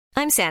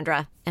I'm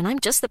Sandra, and I'm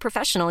just the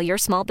professional your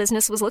small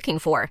business was looking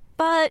for.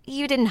 But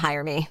you didn't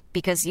hire me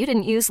because you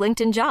didn't use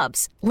LinkedIn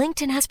Jobs.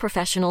 LinkedIn has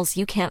professionals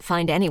you can't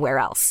find anywhere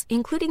else,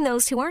 including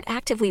those who aren't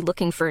actively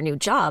looking for a new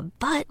job,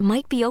 but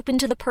might be open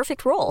to the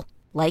perfect role,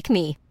 like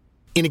me.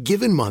 In a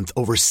given month,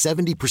 over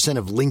 70%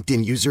 of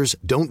LinkedIn users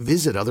don't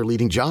visit other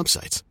leading job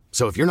sites.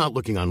 So if you're not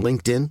looking on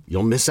LinkedIn,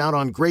 you'll miss out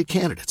on great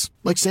candidates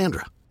like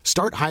Sandra.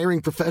 Start hiring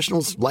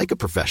professionals like a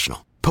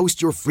professional.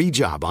 Post your free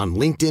job on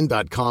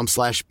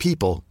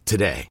linkedin.com/people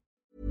today.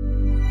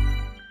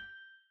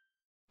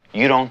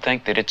 You don't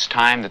think that it's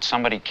time that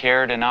somebody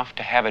cared enough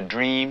to have a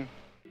dream?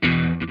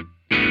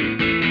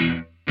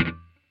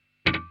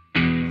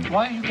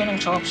 Why are you getting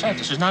so upset?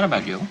 This is not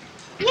about you.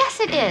 Yes,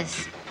 it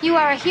is. You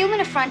are a human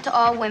affront to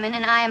all women,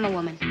 and I am a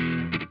woman.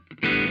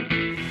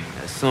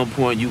 At some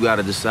point, you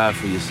gotta decide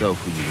for yourself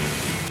who you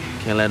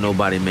are. Can't let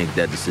nobody make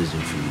that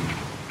decision for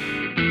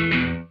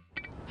you.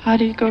 How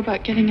do you go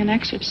about getting an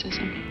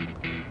exorcism?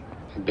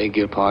 I beg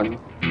your pardon?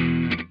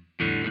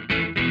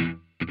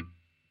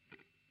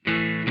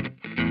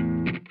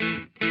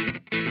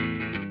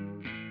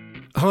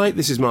 Hi,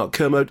 this is Mark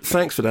Kermode.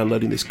 Thanks for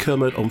downloading this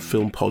Kermode on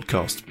Film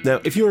podcast. Now,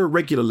 if you're a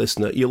regular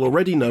listener, you'll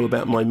already know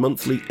about my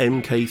monthly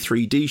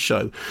MK3D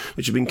show,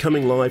 which has been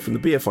coming live from the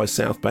BFI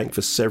South Bank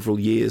for several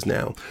years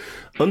now.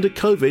 Under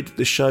COVID,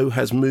 the show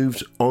has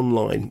moved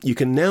online. You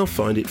can now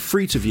find it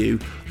free to view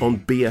on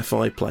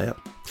BFI Player.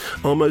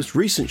 Our most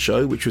recent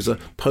show, which was a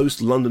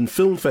post-London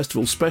Film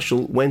Festival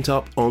special, went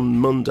up on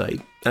Monday.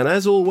 And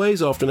as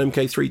always, after an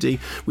MK3D,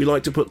 we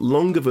like to put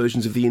longer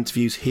versions of the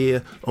interviews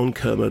here on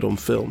Kermode on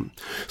Film.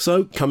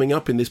 So, coming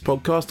up in this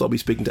podcast, I'll be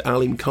speaking to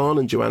Alim Khan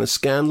and Joanna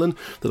Scanlon,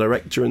 the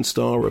director and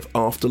star of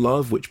After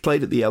Love, which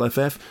played at the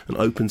LFF and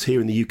opens here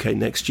in the UK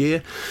next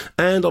year.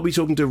 And I'll be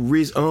talking to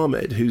Riz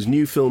Ahmed, whose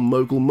new film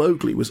Mogul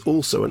Mowgli was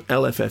also an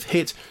LFF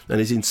hit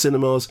and is in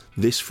cinemas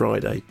this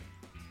Friday.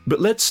 But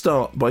let's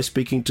start by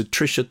speaking to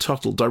Trisha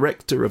Tuttle,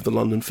 director of the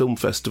London Film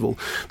Festival.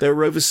 There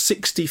were over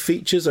 60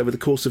 features over the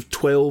course of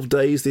 12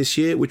 days this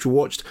year, which were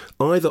watched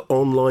either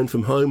online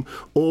from home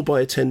or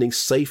by attending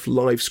safe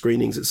live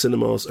screenings at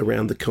cinemas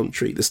around the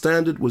country. The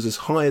standard was as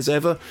high as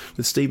ever,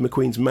 with Steve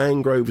McQueen's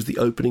Mangrove as the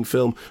opening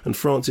film and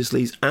Francis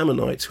Lee's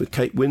Ammonite, with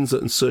Kate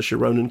Winslet and Saoirse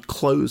Ronan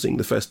closing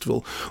the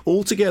festival.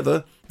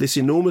 Altogether, this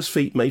enormous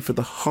feat made for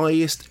the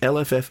highest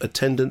LFF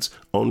attendance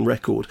on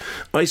record.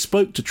 I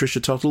spoke to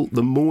Trisha Tuttle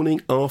the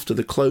morning after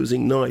the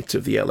closing night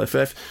of the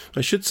LFF.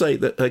 I should say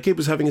that her kid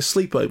was having a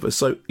sleepover,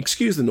 so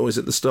excuse the noise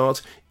at the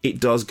start,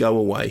 it does go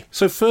away.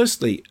 So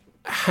firstly,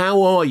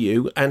 how are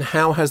you and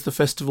how has the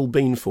festival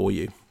been for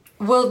you?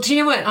 Well, do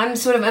you know what? I'm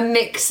sort of a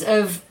mix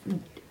of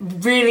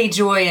really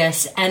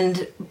joyous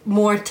and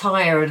more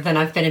tired than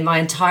I've been in my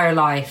entire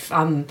life.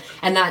 And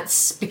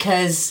that's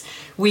because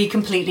we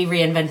completely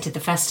reinvented the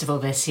festival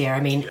this year.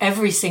 I mean,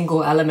 every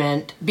single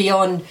element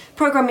beyond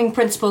programming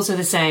principles are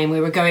the same.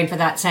 We were going for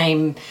that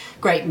same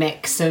great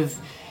mix of,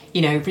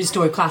 you know,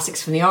 restored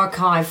classics from the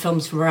archive,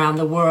 films from around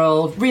the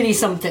world, really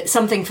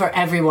something for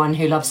everyone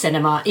who loves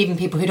cinema, even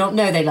people who don't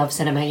know they love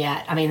cinema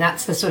yet. I mean,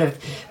 that's the sort of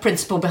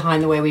principle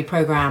behind the way we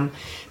program.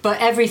 But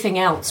everything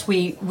else,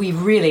 we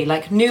really,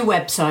 like, new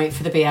website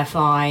for the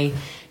BFI,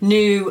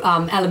 new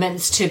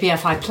elements to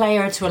BFI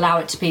Player to allow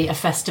it to be a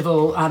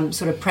festival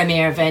sort of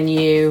premiere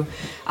venue,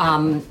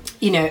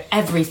 you know,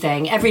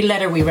 everything. Every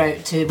letter we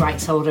wrote to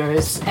rights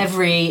holders,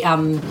 every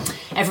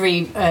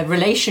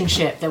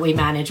relationship that we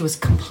managed was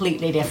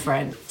completely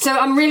different. So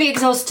I'm really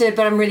exhausted,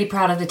 but I'm really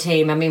proud of the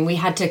team. I mean, we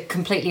had to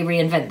completely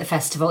reinvent the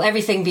festival.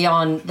 Everything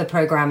beyond the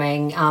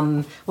programming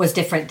was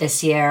different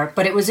this year,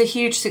 but it was a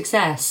huge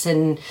success.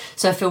 And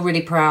so I feel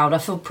really proud. I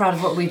feel proud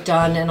of what we've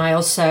done. And I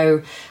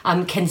also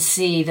can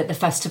see that the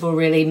festival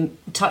really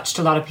touched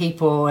a lot of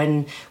people.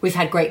 And we've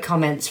had great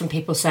comments from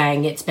people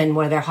saying it's been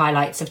one of their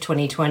highlights of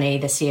 2020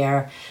 this year.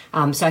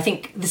 So I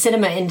think the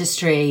cinema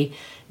industry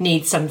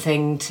needs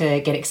something to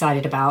get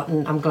excited about,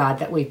 and I'm glad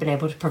that we've been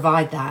able to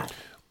provide that.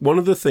 One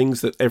of the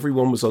things that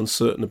everyone was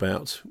uncertain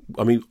about,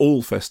 I mean,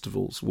 all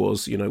festivals,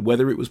 was, you know,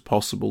 whether it was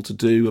possible to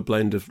do a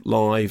blend of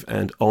live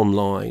and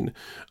online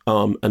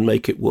and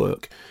make it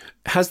work.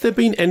 Has there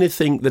been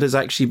anything that has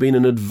actually been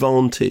an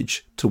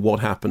advantage to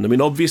what happened? I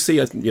mean, obviously,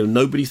 you know,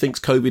 nobody thinks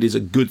COVID is a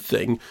good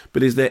thing,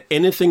 but is there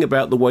anything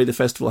about the way the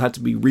festival had to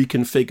be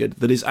reconfigured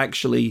that is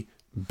actually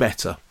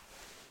better?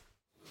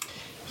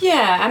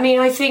 Yeah, I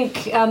mean, I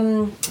think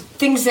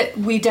things that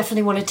we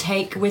definitely want to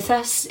take with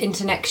us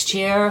into next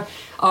year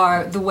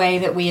are the way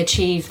that we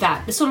achieve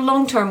that sort of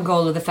long-term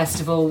goal of the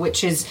festival,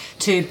 which is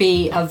to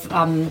be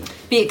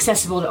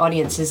accessible to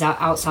audiences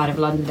outside of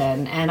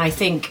London. And I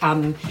think,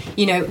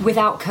 you know,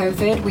 without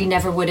COVID, we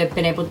never would have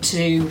been able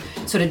to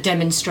sort of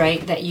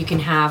demonstrate that you can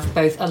have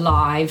both a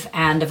live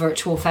and a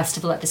virtual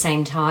festival at the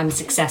same time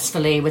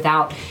successfully, with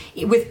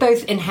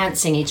both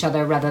enhancing each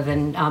other rather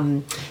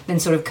than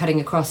sort of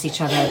cutting across each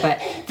other. But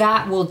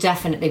that will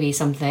definitely be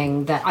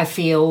something that I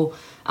feel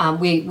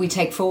we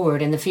take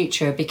forward in the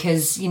future,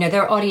 because, you know,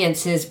 there are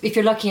audiences, if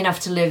you're lucky enough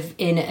to live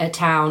in a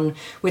town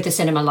with a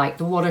cinema like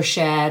the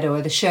Watershed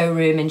or the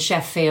Showroom in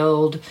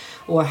Sheffield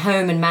or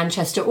Home in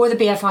Manchester, or the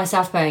BFI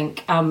South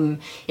Bank,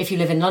 if you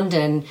live in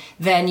London,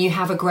 then you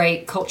have a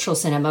great cultural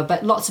cinema.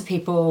 But lots of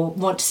people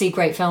want to see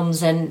great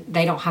films and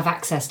they don't have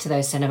access to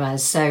those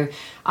cinemas. So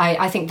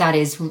I think that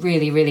is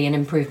really, really an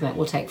improvement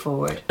we'll take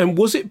forward. And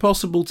was it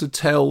possible to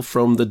tell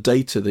from the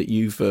data that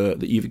you've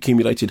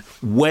accumulated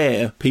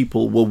where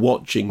people were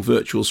watching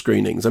virtual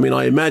screenings? I mean,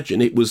 I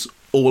imagine it was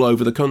all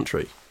over the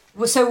country.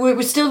 So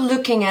we're still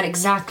looking at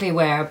exactly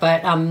where,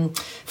 but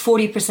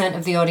 40%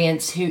 of the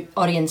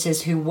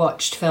audiences who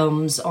watched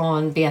films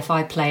on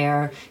BFI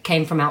Player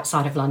came from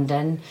outside of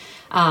London.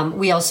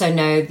 We also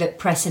know that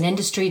press and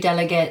industry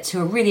delegates, who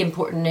are really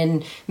important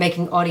in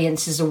making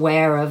audiences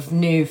aware of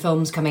new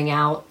films coming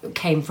out,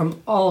 came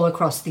from all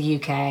across the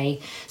UK.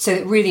 So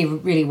it really,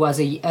 really was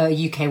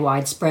a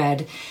UK-wide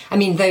spread. I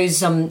mean,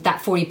 those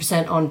that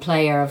 40% on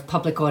Player of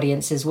public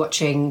audiences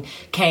watching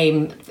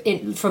came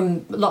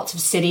from lots of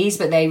cities,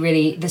 but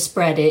the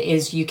spread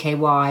is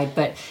UK-wide.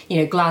 But,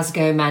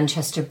 Glasgow,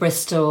 Manchester,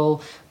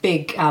 Bristol,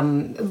 big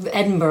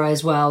Edinburgh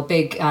as well,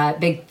 big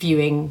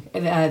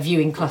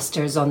viewing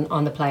clusters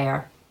on the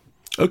Player.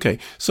 Okay,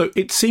 so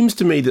it seems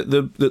to me that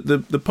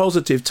the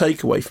positive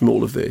takeaway from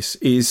all of this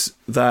is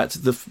that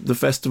the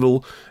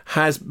festival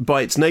has,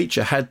 by its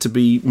nature, had to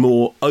be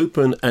more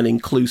open and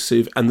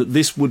inclusive, and that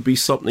this would be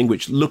something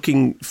which,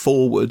 looking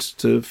forward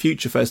to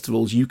future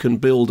festivals, you can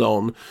build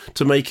on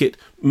to make it,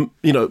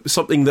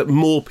 something that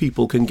more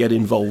people can get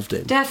involved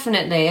in.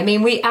 Definitely. I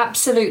mean, we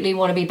absolutely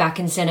want to be back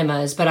in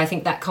cinemas, but I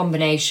think that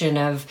combination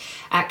of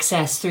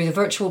access through the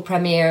virtual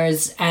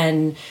premieres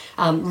and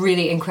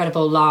really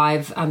incredible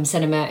live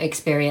cinema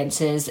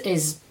experiences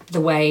is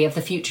the way of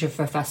the future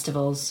for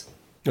festivals.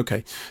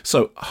 Okay,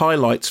 so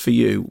highlights for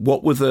you.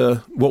 What were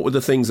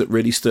the things that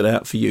really stood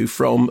out for you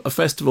from a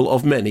festival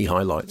of many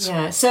highlights?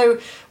 Yeah, so,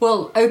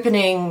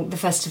 opening the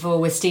festival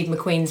with Steve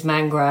McQueen's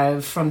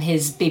Mangrove from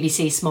his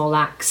BBC Small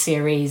Axe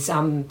series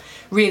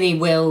really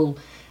will...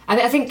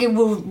 I think it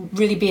will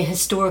really be a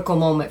historical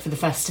moment for the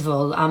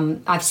festival.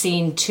 I've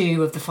seen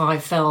 2 of the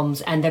 5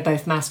 films and they're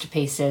both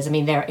masterpieces. I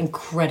mean, they're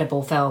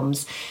incredible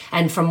films.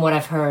 And from what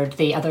I've heard,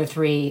 the other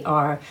 3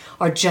 are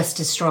just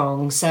as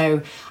strong.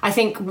 So I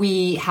think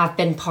we have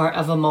been part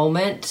of a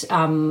moment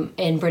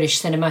in British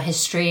cinema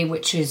history,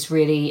 which is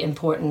really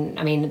important.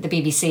 I mean, the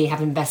BBC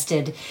have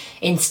invested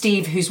in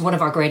Steve, who's one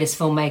of our greatest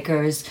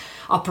filmmakers,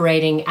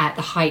 operating at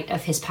the height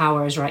of his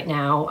powers right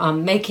now,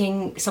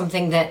 making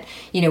something that,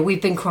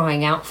 we've been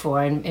crying out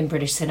for in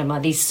British cinema,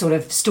 these sort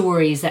of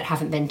stories that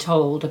haven't been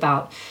told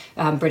about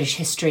British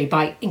history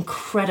by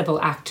incredible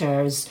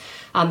actors.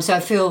 So I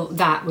feel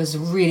that was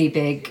really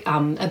big,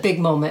 a big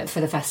moment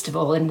for the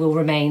festival and will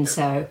remain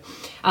so.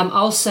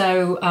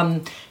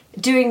 Also,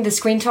 doing the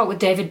Screen Talk with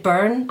David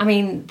Byrne, I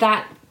mean,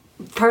 that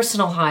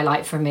personal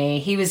highlight for me.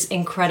 He was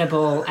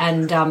incredible,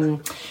 and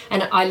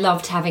I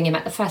loved having him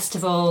at the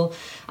festival.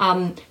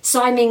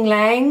 Tsai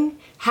Ming-liang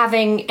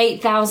having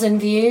 8,000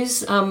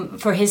 views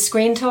for his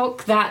Screen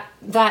Talk,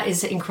 that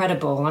is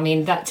incredible. I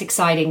mean, that's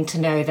exciting to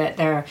know that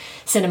there are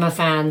cinema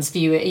fans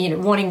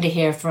wanting to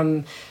hear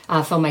from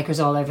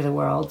filmmakers all over the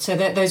world. So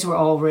those were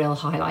all real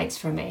highlights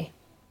for me.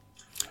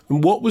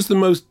 And what was the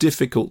most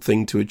difficult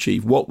thing to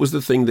achieve? What was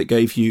the thing that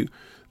gave you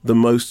the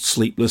most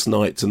sleepless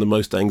nights and the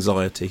most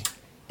anxiety?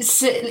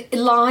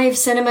 Live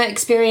cinema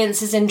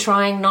experiences in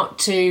trying not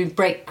to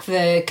break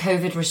the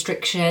COVID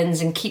restrictions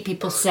and keep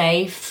people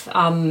safe.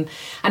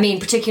 I mean,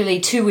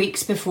 particularly 2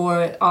 weeks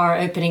before our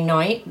opening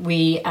night,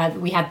 we had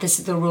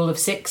the rule of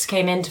 6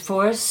 came into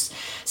force.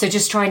 So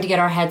just trying to get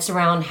our heads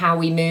around how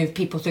we move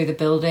people through the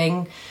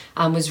building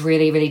was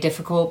really, really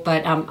difficult.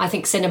 But I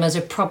think cinemas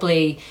are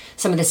probably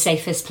some of the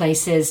safest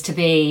places to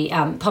be,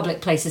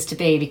 public places to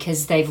be,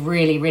 because they've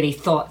really, really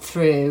thought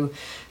through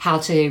how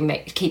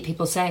to keep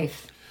people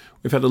safe.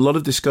 We've had a lot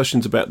of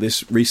discussions about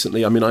this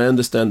recently. I mean, I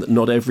understand that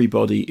not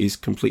everybody is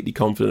completely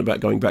confident about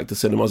going back to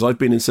cinemas. I've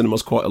been in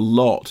cinemas quite a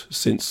lot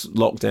since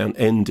lockdown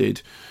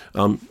ended.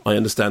 I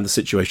understand the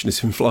situation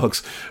is in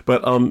flux,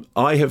 but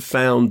I have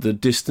found the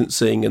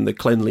distancing and the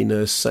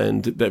cleanliness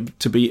and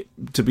to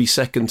be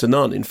second to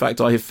none. In fact,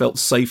 I have felt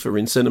safer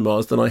in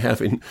cinemas than I have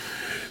in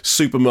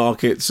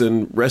supermarkets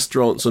and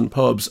restaurants and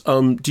pubs.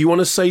 Do you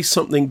want to say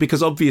something?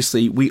 Because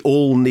obviously we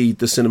all need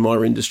the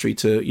cinema industry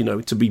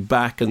to be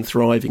back and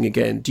thriving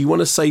again. Do you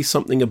want to say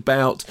something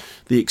about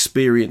the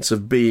experience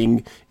of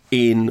being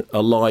in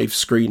a live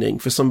screening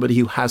for somebody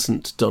who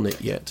hasn't done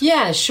it yet?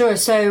 Yeah, sure.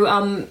 So,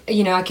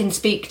 I can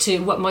speak to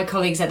what my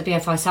colleagues at the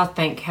BFI South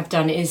Bank have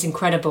done. It is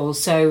incredible.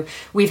 So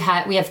we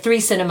have 3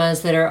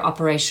 cinemas that are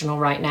operational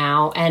right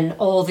now, and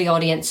all the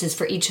audiences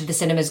for each of the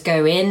cinemas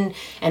go in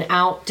and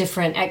out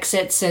different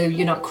exits. So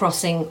you're not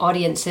crossing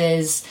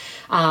audiences.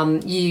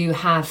 You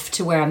have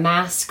to wear a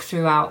mask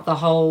throughout the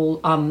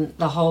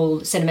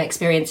whole cinema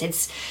experience.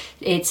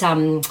 It's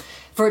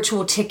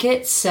virtual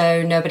tickets,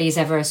 so nobody's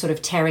ever sort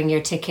of tearing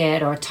your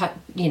ticket or,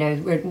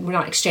 we're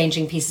not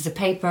exchanging pieces of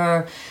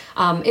paper.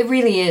 It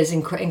really is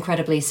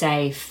incredibly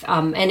safe,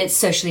 and it's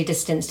socially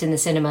distanced in the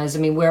cinemas. I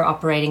mean, we're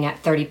operating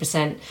at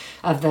 30%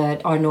 of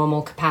our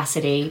normal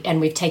capacity, and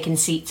we've taken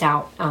seats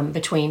out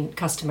between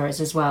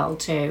customers as well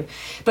too.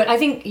 But I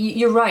think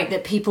you're right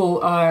that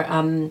people are,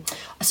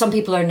 some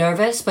people are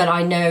nervous, but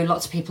I know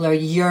lots of people are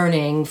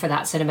yearning for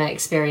that cinema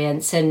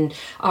experience. And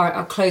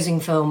our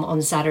closing film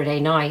on Saturday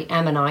night,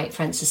 Ammonite,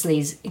 Francis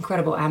Lee's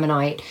incredible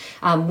Ammonite,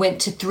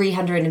 went to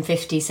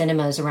 350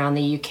 cinemas around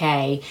the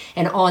UK,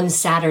 and on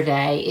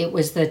Saturday it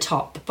was the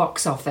top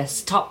box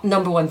office, top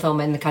 #1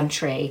 film in the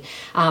country.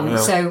 Wow.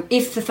 So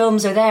if the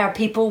films are there,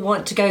 people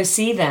want to go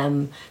see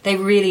them. They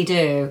really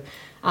do.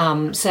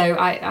 So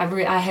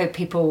I hope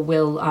people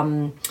will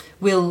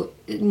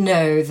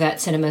know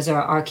that cinemas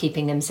are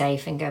keeping them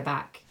safe and go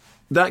back.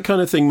 That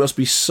kind of thing must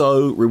be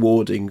so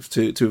rewarding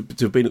to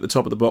have been at the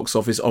top of the box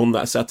office on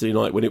that Saturday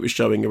night when it was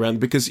showing around,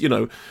 because,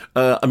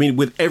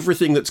 with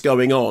everything that's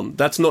going on,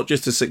 that's not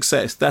just a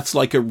success, that's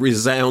like a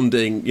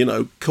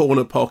resounding,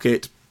 corner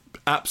pocket,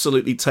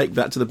 absolutely take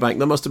that to the bank.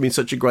 That must have been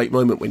such a great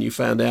moment when you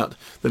found out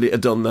that it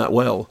had done that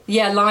well.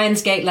 Yeah,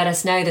 Lionsgate let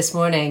us know this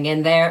morning,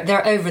 and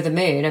they're over the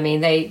moon. I mean,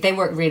 they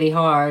worked really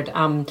hard.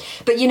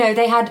 But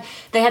they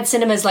had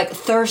cinemas like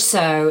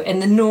Thurso in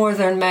the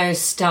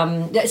northernmost,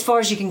 as far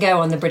as you can go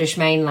on the British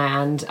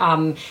mainland,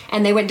 and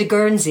they went to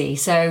Guernsey,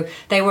 so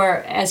they were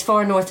as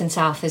far north and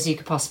south as you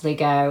could possibly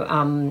go,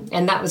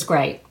 and that was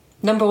great.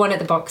 #1 at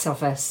the box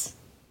office.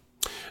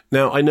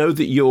 Now, I know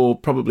that you're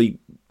probably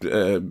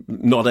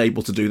not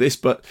able to do this,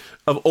 but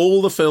of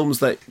all the films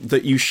that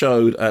you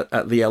showed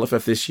at the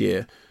LFF this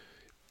year,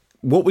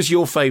 what was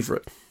your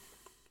favourite?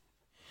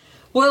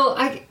 Well,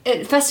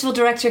 festival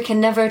director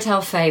can never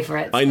tell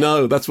favourites. I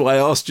know, that's why I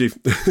asked you.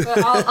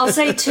 I'll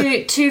say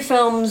two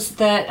films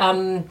that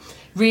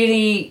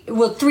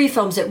three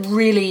films that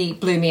really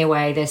blew me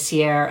away this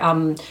year.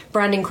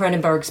 Brandon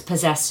Cronenberg's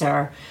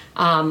Possessor,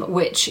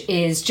 which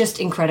is just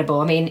incredible.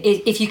 I mean,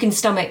 if you can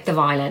stomach the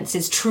violence,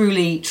 it's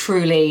truly,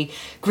 truly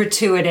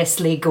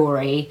gratuitously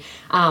gory.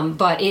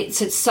 But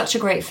it's such a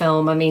great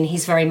film. I mean,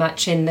 he's very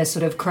much in the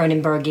sort of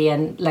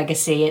Cronenbergian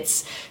legacy.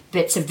 It's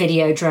bits of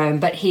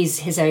Videodrome, but he's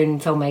his own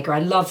filmmaker. I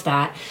love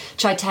that.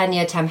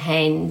 Chaitanya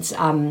Tamhane's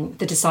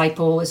The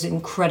Disciple is an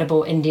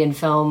incredible Indian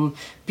film,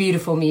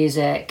 beautiful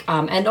music,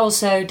 and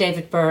also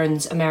David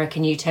Byrne's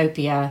American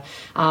Utopia,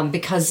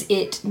 because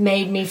it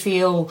made me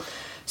feel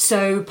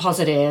so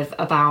positive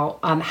about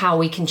how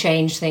we can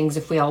change things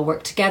if we all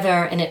work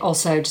together, and it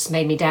also just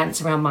made me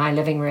dance around my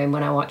living room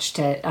when I watched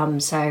it.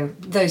 So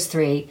those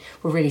three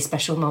were really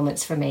special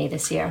moments for me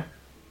this year.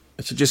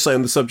 I should just say,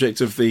 on the subject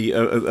of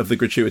the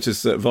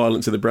gratuitous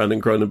violence in the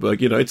Brandon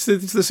Cronenberg, it's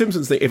the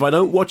Simpsons thing. If I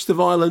don't watch the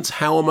violence,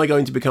 how am I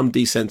going to become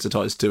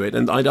desensitized to it?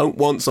 And I don't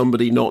want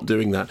somebody not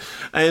doing that.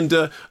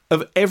 And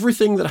of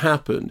everything that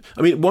happened,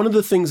 I mean, one of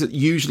the things that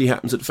usually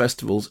happens at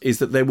festivals is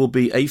that there will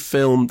be a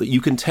film that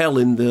you can tell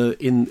in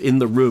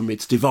the room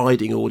it's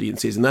dividing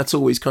audiences, and that's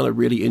always kind of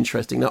really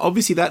interesting. Now,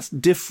 obviously, that's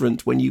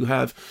different when you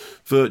have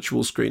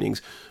virtual screenings.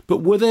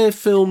 But were there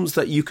films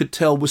that you could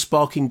tell were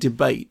sparking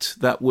debate,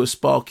 that were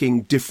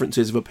sparking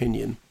differences of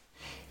opinion?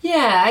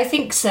 Yeah, I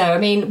think so. I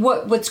mean,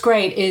 what's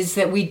great is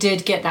that we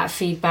did get that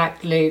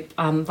feedback loop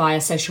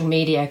via social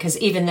media, because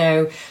even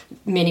though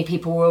many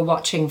people were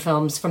watching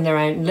films from their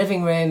own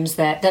living rooms,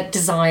 that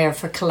desire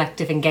for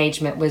collective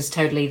engagement was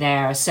totally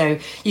there. So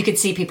you could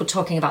see people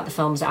talking about the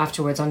films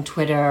afterwards on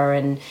Twitter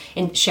and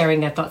sharing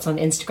their thoughts on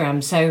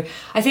Instagram. So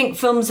I think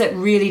films that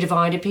really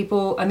divided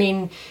people, I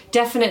mean,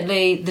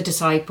 definitely The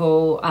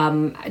Disciple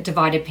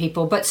divided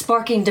people, but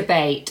sparking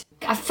debate.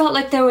 I felt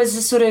like there was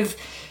a sort of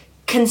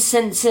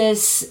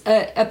consensus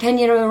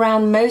opinion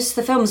around most of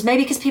the films,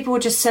 maybe because people were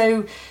just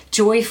so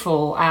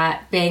joyful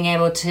at being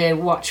able to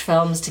watch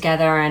films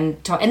together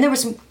and talk. And there were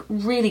some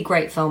really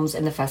great films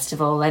in the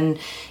festival, and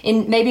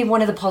maybe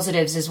one of the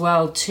positives as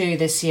well too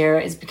this year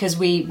is because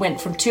we went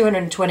from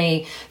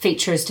 220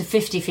 features to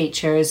 50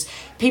 features.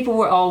 People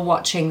were all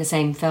watching the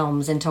same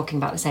films and talking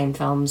about the same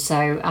films,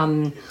 so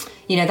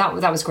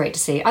that was great to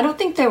see. I don't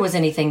think there was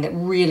anything that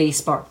really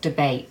sparked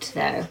debate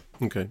though.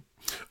 Okay.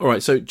 All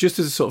right, so just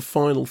as a sort of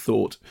final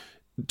thought,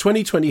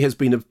 2020 has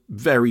been a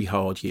very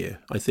hard year,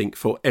 I think,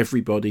 for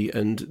everybody,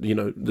 and,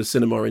 the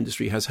cinema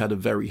industry has had a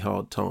very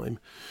hard time.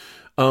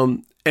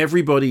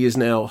 Everybody is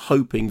now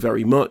hoping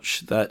very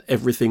much that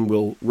everything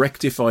will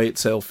rectify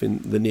itself in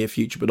the near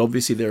future, but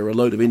obviously there are a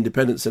load of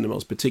independent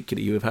cinemas,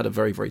 particularly, who have had a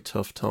very, very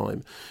tough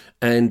time.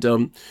 And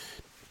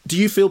do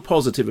you feel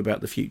positive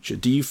about the future?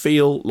 Do you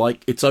feel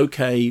like it's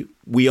okay,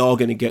 we are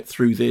going to get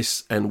through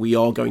this and we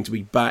are going to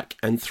be back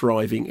and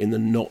thriving in the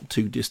not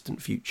too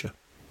distant future?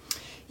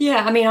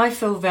 Yeah, I mean, I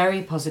feel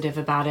very positive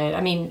about it.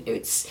 I mean,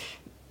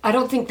 I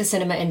don't think the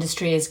cinema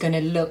industry is going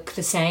to look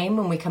the same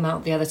when we come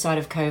out the other side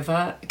of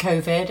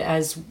COVID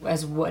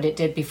as what it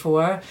did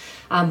before.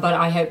 But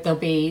I hope there'll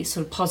be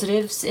sort of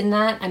positives in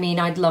that. I mean,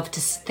 I'd love to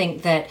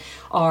think that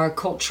our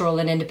cultural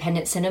and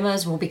independent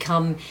cinemas will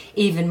become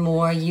even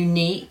more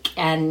unique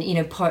and, you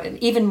know,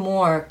 even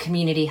more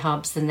community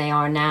hubs than they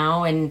are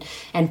now, and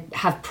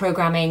have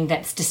programming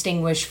that's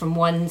distinguished from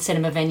one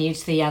cinema venue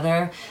to the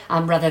other,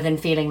 rather than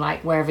feeling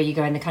like wherever you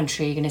go in the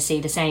country you're going to see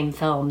the same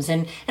films,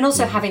 and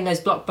also having those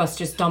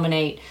blockbusters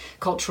dominate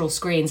cultural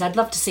screens. I'd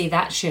love to see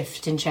that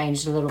shift and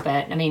change a little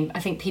bit. I mean, I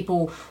think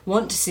people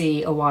want to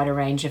see a wider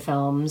range of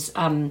films.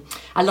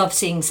 I love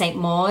seeing Saint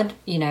Maud,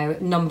 you know,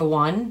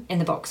 #1 in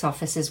the box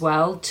office as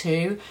well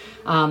too.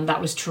 That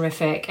was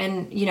terrific,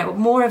 and you know,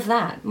 more of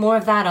that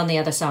on the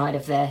other side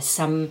of this.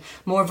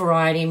 More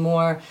variety,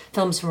 more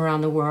films from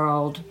around the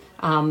world.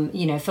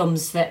 You know,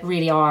 films that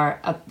really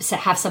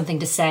have something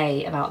to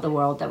say about the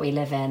world that we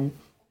live in.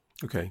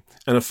 Okay,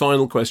 and a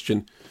final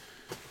question.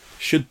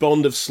 Should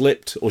Bond have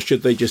slipped, or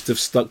should they just have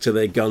stuck to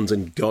their guns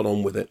and got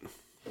on with it?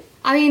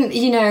 I mean,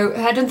 you know,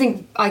 I don't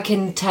think I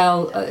can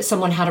tell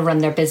someone how to run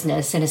their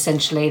business, and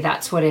essentially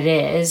that's what it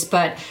is.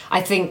 But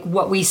I think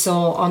what we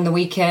saw on the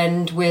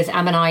weekend with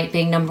Ammonite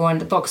being #1 at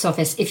the box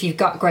office, if you've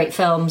got great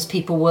films,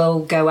 people will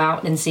go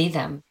out and see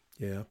them.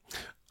 Yeah.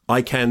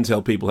 I can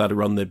tell people how to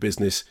run their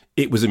business.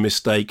 It was a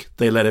mistake.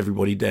 They let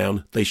everybody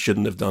down. They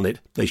shouldn't have done it.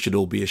 They should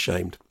all be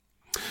ashamed.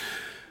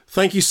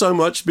 Thank you so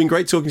much. It's been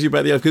great talking to you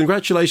about the...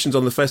 Congratulations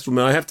on the festival,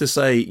 man. I have to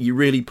say, you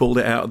really pulled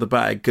it out of the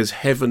bag, because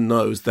heaven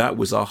knows that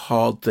was a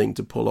hard thing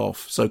to pull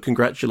off. So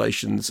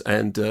congratulations,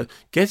 and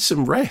get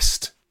some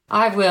rest.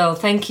 I will.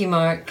 Thank you,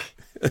 Mark.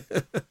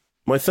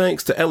 My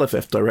thanks to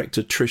LFF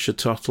director Trisha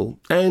Tuttle.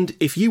 And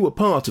if you were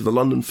part of the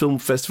London Film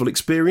Festival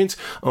experience,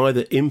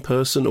 either in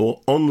person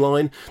or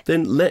online,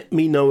 then let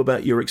me know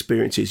about your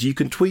experiences. You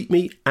can tweet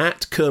me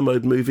at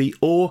Kermode Movie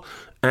or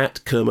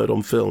at Kermode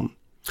on Film.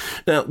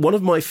 Now, one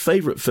of my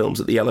favourite films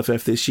at the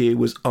LFF this year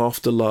was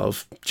After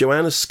Love.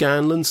 Joanna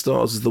Scanlon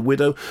stars as the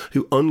widow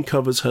who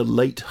uncovers her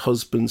late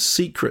husband's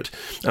secret.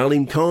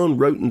 Aleem Khan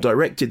wrote and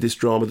directed this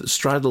drama that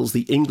straddles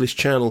the English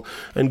Channel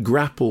and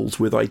grapples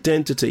with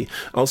identity.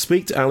 I'll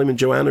speak to Aleem and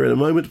Joanna in a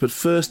moment, but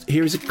first,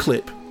 here is a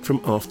clip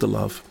from After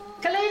Love.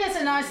 Kalina's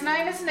a nice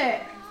name, isn't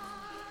it?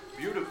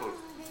 Beautiful.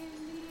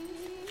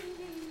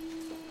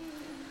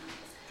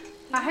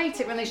 I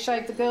hate it when they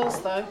shave the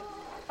girls, though.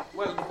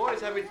 Well, the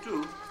boys have it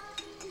too.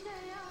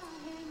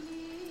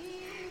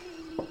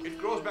 It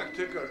grows back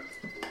thicker.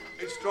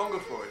 It's stronger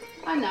for it.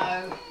 I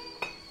know.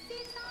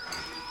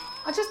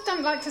 I just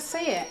don't like to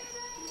see it.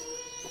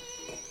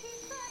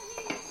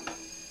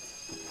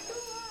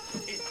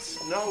 It's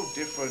no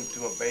different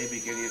to a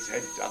baby getting its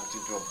head dunked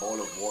into a bowl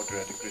of water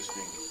at a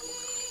christening.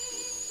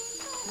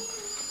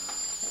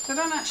 They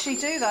don't actually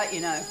do that, you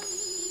know.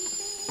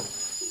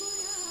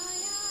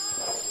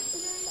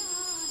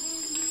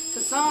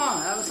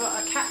 Fazana was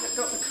like a cat that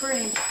got the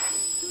cream.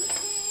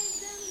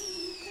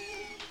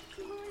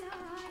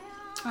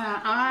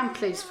 I am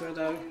pleased for her,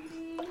 though.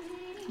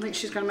 I think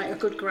she's going to make a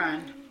good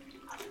gran.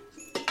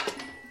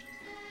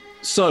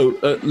 So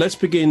let's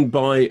begin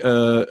by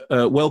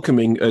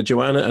welcoming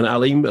Joanna and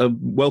Aleem.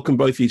 Welcome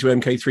both of you to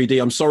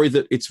MK3D. I'm sorry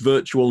that it's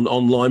virtual and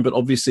online, but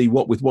obviously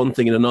what with one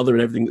thing and another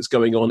and everything that's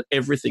going on,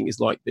 everything is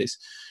like this.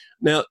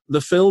 Now,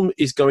 the film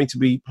is going to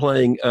be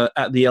playing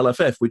at the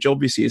LFF, which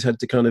obviously has had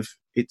to kind of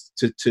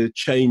to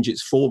change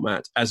its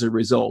format as a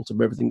result of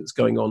everything that's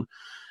going on.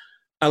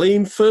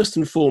 Aleem, first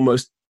and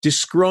foremost,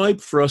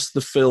 describe for us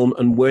the film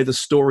and where the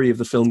story of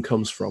the film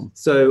comes from.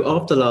 So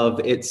After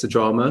Love, it's a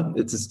drama.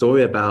 It's a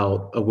story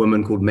about a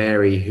woman called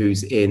Mary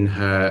who's in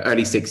her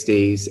early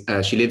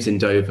 60s. She lives in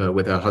Dover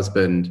with her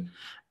husband,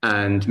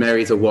 and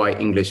Mary's a white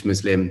English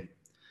Muslim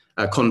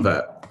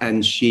convert.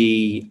 And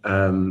she,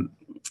 her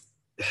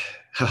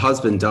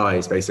husband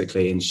dies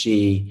basically, and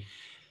she,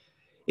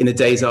 in the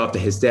days after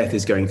his death,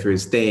 is going through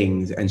his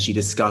things, and she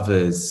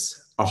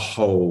discovers a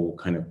whole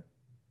kind of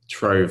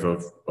trove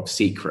of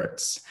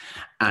secrets.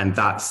 And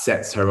that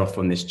sets her off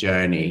on this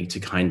journey to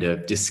kind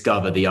of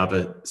discover the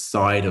other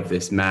side of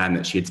this man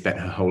that she had spent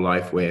her whole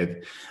life with.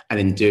 And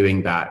in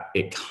doing that,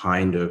 it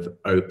kind of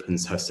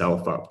opens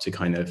herself up to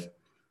kind of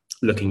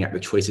looking at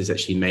the choices that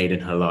she made in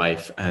her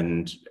life.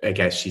 And I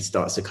guess she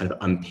starts to kind of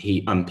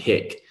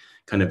unpick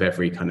kind of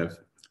every kind of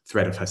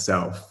thread of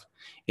herself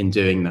in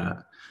doing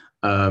that.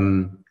 I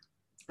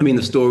mean,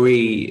 the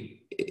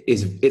story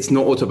it's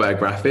not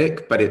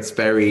autobiographic, but it's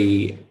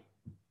very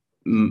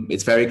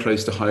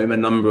close to home. A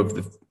number of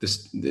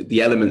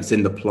the elements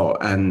in the plot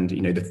and,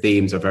 you know, the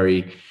themes are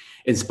very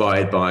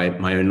inspired by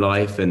my own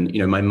life. And,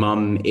 you know, my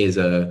mum is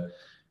a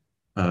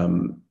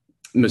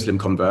Muslim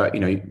convert. You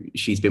know,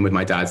 she's been with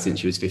my dad since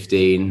she was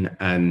 15,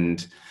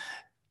 and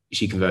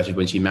she converted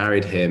when she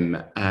married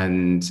him.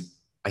 And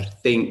I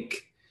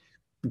think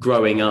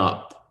growing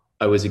up,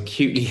 I was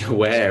acutely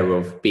aware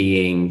of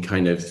being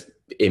kind of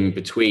in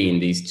between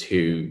these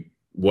two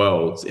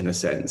worlds in a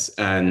sense.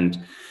 And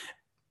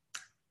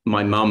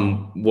my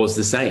mum was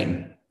the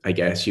same, I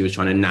guess. She was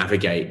trying to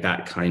navigate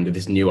that kind of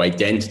this new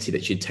identity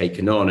that she'd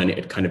taken on, and it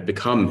had kind of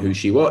become who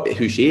she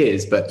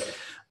is. But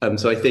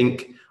so I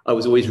think I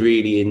was always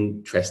really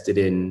interested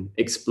in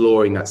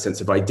exploring that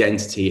sense of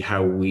identity,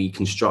 how we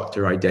construct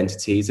our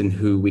identities and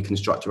who we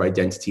construct our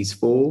identities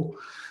for.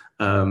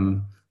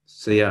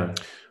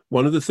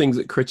 One of the things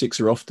that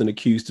critics are often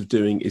accused of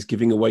doing is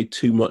giving away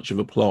too much of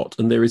a plot.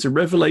 And there is a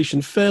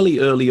revelation fairly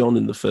early on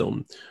in the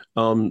film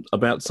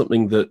about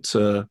something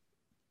that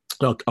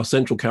our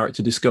central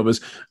character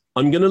discovers.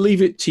 I'm going to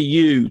leave it to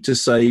you to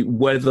say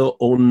whether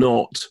or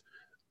not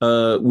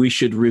we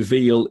should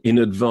reveal in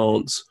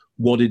advance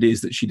what it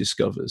is that she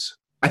discovers.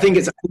 I think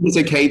it's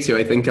okay to.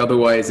 I think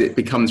otherwise it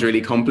becomes really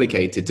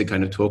complicated to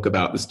kind of talk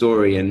about the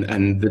story,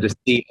 and the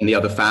deceit and the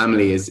other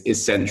family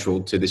is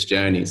central to this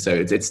journey. So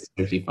it's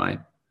totally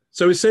fine.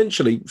 So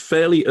essentially,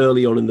 fairly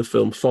early on in the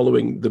film,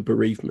 following the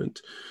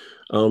bereavement,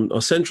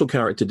 our central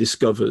character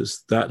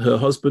discovers that her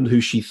husband,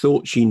 who she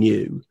thought she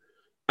knew,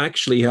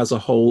 actually has a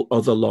whole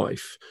other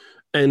life,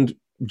 and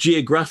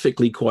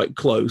geographically quite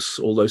close,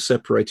 although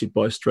separated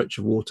by a stretch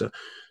of water.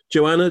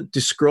 Joanna,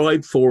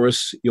 describe for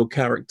us your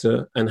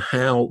character and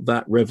how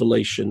that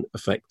revelation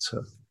affects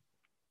her.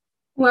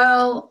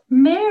 Well,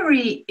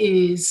 Mary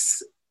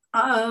is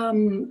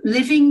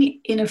living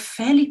in a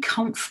fairly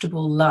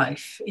comfortable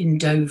life in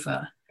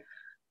Dover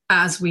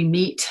as we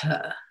meet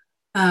her.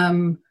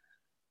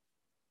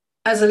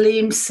 As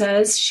Aleem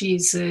says,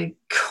 she's a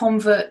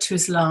convert to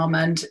Islam,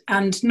 and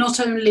not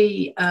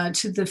only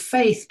to the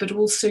faith, but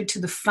also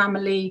to the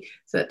family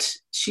that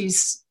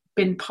she's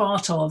been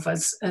part of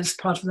as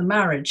part of the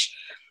marriage.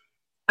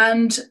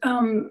 And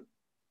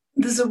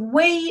there's a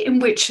way in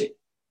which,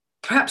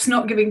 perhaps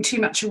not giving too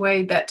much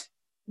away, that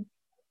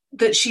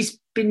she's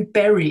been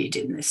buried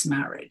in this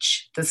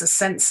marriage. There's a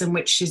sense in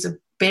which she's a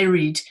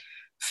buried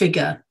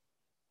figure.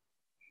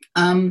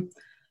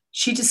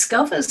 She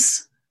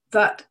discovers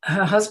that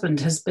her husband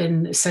has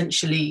been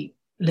essentially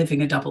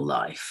living a double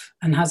life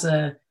and has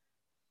a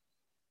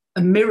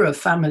mirror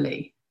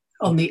family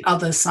on the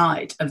other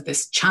side of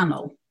this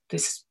channel,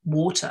 this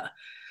water,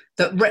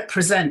 that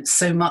represents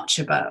so much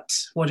about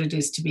what it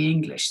is to be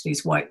English,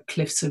 these white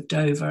cliffs of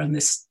Dover and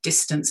this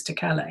distance to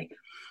Calais.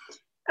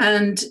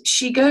 And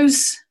she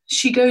goes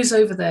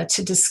over there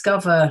to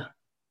discover,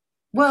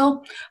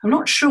 well, I'm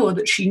not sure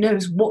that she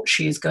knows what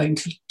she is going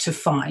to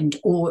find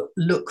or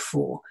look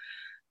for.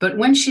 But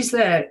when she's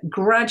there,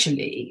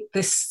 gradually,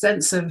 this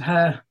sense of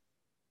her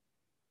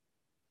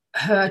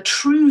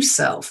true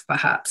self,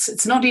 perhaps,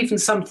 it's not even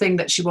something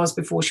that she was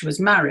before she was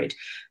married,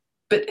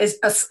 but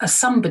as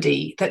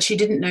somebody that she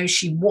didn't know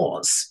she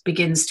was,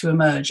 begins to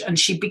emerge, and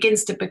she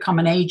begins to become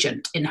an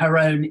agent in her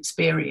own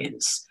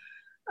experience.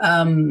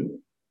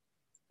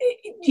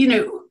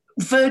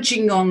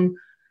 Verging on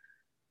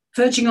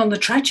the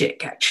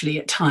tragic, actually,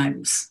 at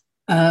times.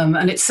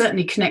 And it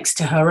certainly connects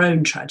to her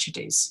own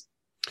tragedies.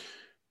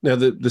 Now,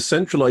 the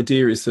central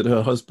idea is that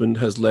her husband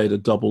has led a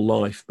double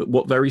life, but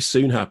what very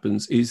soon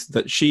happens is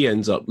that she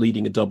ends up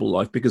leading a double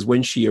life, because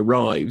when she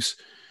arrives,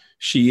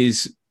 she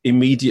is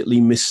immediately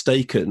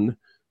mistaken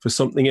for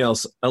something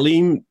else.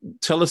 Aleem,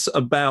 tell us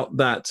about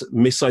that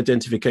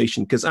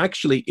misidentification, because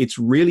actually it's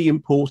really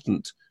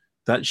important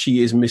that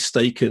she is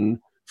mistaken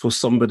for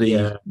somebody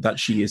that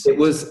she is. It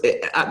was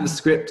at the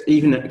script,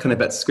 even at kind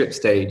of at script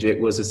stage,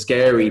 it was a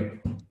scary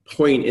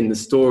point in the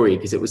story,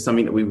 because it was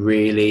something that we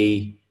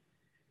really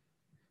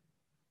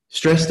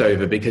stressed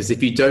over, because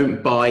if you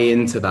don't buy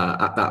into that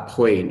at that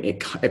point,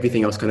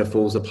 everything else kind of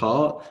falls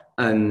apart.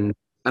 And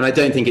I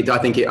don't think I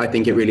think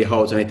it really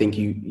holds. And I think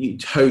you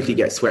totally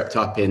get swept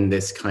up in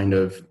this kind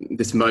of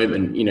this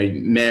moment. You know,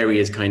 Mary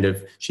is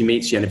she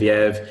meets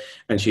Genevieve,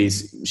 and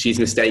she's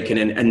mistaken,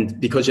 and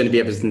because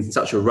Genevieve is in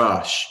such a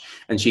rush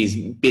and she's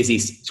busy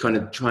trying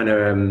to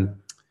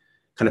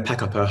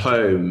pack up her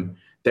home,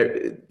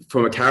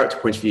 from a character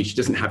point of view, she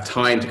doesn't have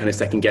time to kind of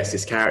second guess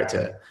this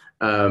character.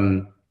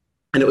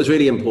 And it was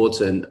really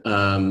important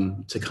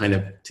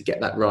to get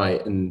that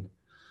right. And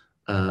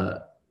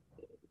but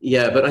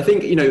I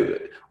think,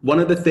 one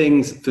of the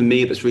things for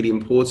me that's really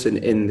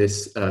important in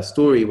this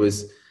story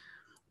was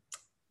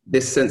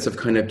this sense of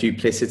kind of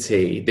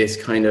duplicity,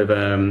 this kind of,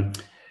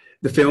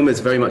 the film is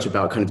very much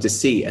about kind of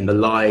deceit and the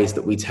lies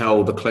that we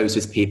tell the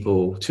closest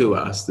people to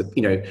us, that,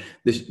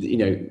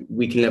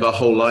 we can live our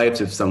whole lives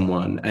with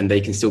someone and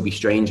they can still be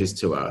strangers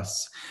to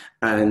us.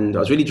 And I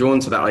was really drawn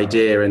to that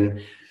idea,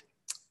 and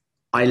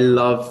I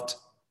loved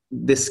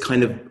this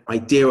kind of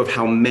idea of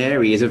how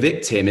Mary is a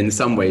victim in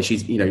some way.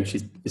 She's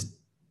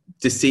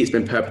deceit's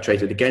been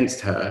perpetrated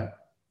against her,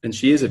 and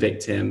she is a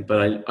victim,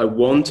 but I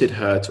wanted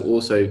her to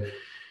also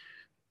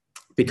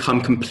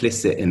become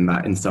complicit in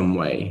that in some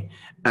way.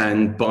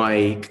 And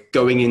by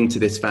going into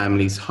this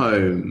family's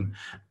home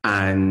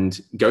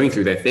and going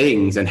through their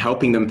things and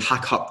helping them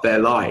pack up their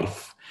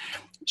life,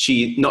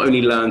 she not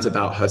only learns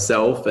about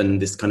herself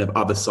and this kind of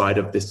other side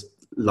of this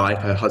life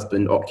her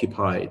husband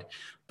occupied,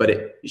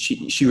 but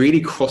she really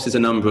crosses a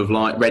number of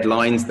red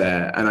lines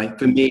there. And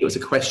for me, it was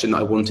a question that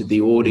I wanted the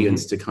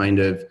audience to kind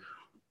of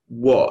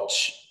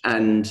watch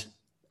and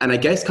I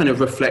guess kind of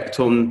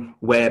reflect on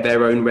where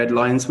their own red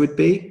lines would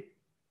be.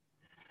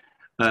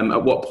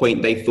 At what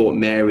point they thought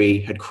Mary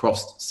had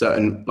crossed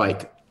certain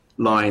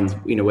lines,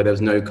 where there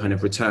was no kind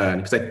of return,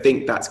 because I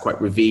think that's quite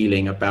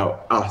revealing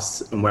about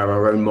us and where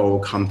our own moral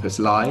compass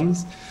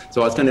lies.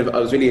 So I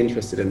was really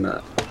interested in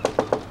that.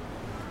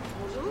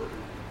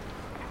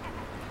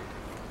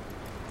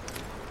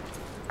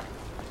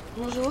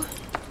 Bonjour.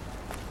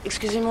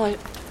 Excusez-moi.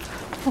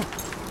 Oh.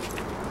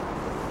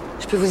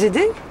 Je peux vous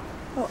aider?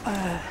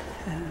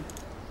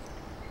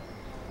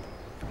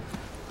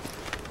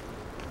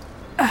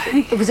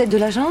 Vous êtes de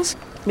l'agence?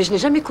 Mais je n'ai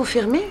jamais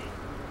confirmé.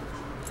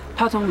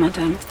 Pardon,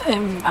 madame.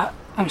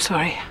 I'm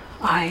sorry.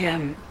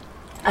 I'm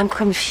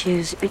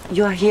confused.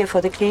 You are here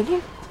for the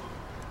cleaning?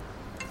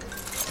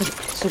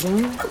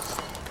 Seconde.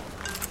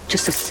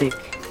 Just a sec.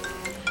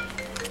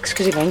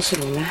 Excusez-moi, une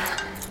seconde.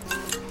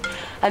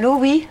 Allô,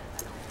 oui?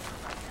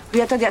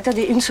 Oui,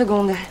 attendez, une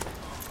seconde.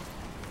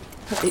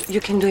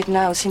 You can do it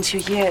now since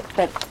you're here,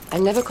 but I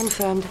never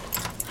confirmed.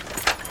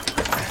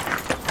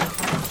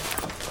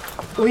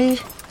 Oui.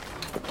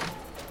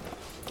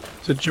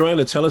 So,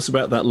 Joanna, tell us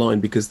about that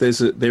line, because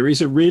there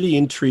is a really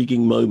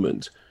intriguing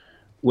moment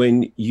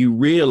when you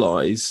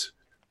realise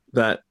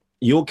that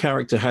your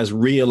character has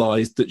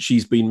realised that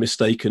she's been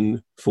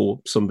mistaken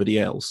for somebody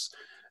else,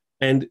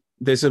 and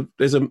there's a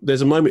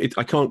moment.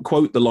 I can't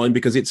quote the line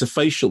because it's a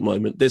facial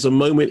moment. There's a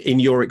moment in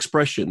your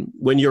expression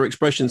when your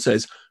expression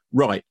says,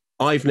 "Right,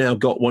 I've now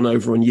got one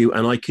over on you,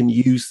 and I can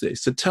use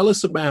this." So, tell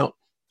us about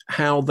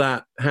how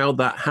that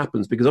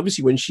happens, because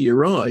obviously when she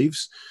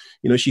arrives,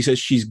 she says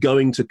she's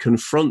going to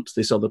confront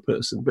this other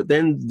person, but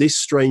then this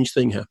strange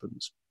thing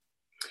happens.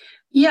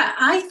 Yeah,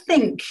 I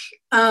think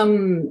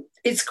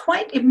it's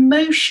quite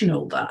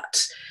emotional,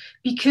 that,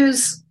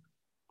 because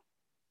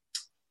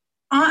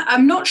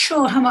I'm not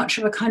sure how much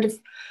of a kind of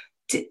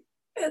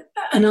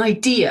an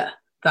idea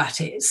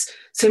that is,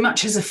 so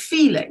much as a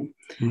feeling.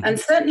 Mm-hmm. And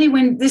certainly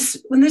when this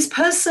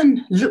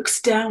person looks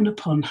down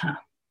upon her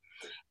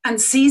and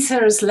sees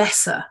her as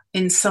lesser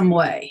in some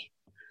way,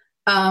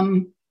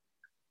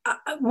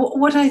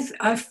 what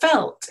I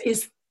felt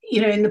is,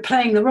 in the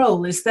playing the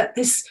role, is that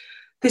this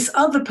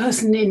other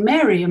person in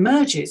Mary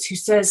emerges who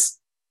says,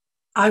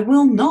 I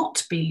will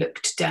not be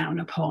looked down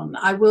upon.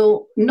 I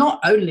will, not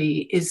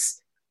only is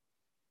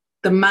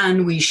the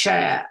man we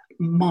share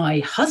my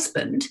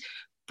husband,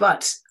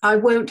 but I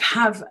won't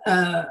have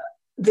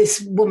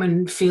this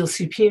woman feel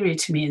superior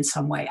to me in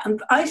some way.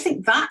 And I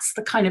think that's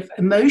the kind of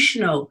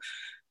emotional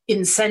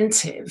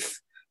incentive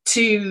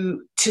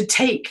to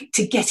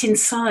get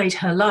inside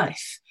her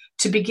life,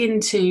 to begin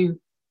to,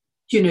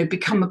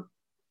 become a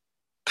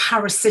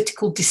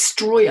parasitical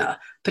destroyer,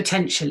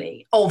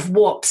 potentially, of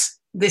what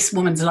this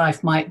woman's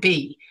life might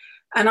be.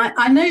 And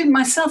I know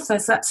myself,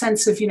 there's that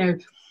sense of,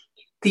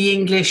 the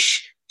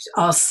English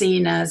are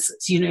seen as,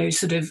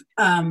 sort of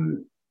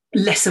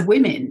lesser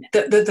women.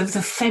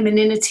 The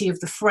femininity of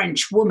the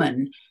French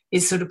woman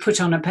is sort of put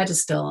on a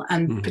pedestal.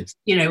 And,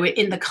 mm-hmm.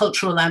 In the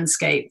cultural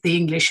landscape, the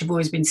English have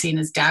always been seen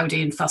as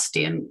dowdy and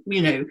fusty and,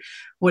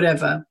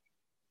 whatever.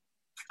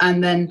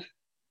 And then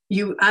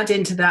you add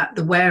into that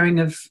the wearing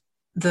of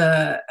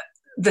the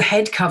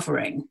head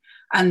covering,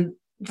 and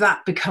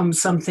that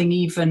becomes something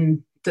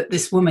even that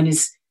this woman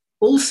is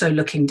also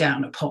looking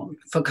down upon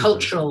for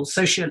cultural,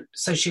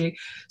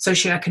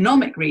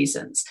 socioeconomic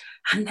reasons.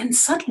 And then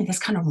suddenly this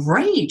kind of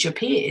rage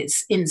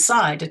appears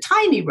inside, a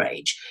tiny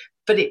rage,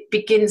 but it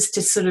begins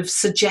to sort of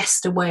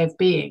suggest a way of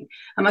being.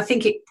 And I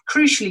think it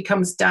crucially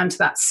comes down to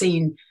that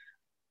scene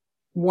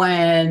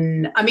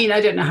when,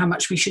 I don't know how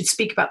much we should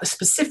speak about the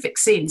specific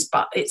scenes,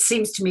 but it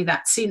seems to me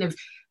that scene of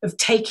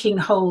taking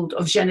hold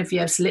of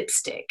Genevieve's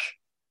lipstick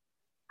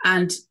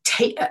and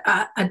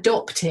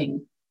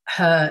adopting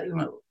her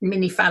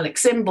mini phallic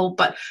symbol,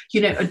 but,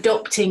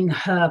 adopting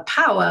her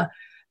power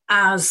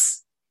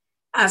as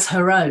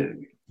her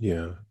own,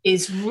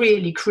 is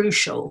really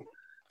crucial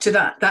to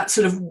that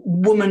sort of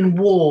woman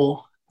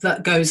war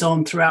that goes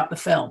on throughout the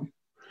film.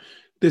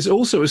 There's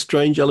also a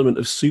strange element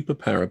of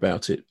superpower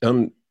about it.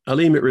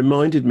 Aleem, it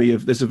reminded me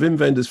of, there's a Wim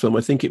Wenders film,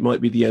 I think it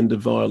might be The End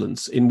of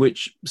Violence, in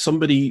which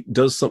somebody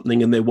does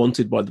something and they're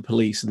wanted by the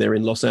police and they're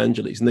in Los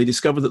Angeles, and they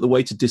discover that the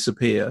way to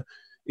disappear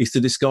is to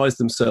disguise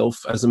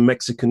themselves as a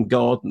Mexican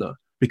gardener,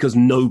 because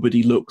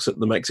nobody looks at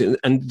the Mexican,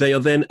 and they are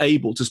then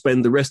able to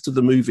spend the rest of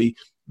the movie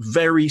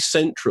very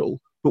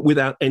central, but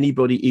without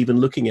anybody even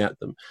looking at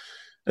them.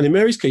 And in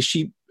Mary's case,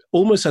 she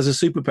almost has a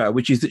superpower,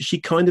 which is that she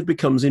kind of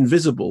becomes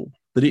invisible,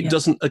 that it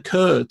doesn't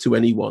occur to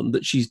anyone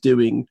that she's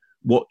doing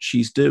what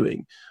she's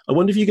doing. I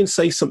wonder if you can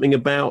say something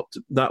about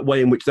that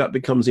way in which that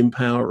becomes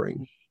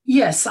empowering.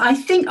 Yes, I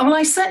think,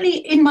 I certainly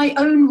in my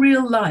own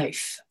real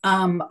life,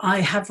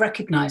 I have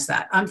recognized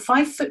that. I'm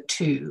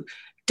 5'2",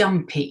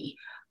 dumpy,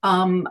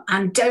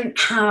 and don't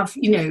have,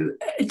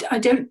 I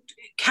don't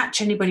catch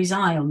anybody's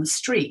eye on the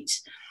street.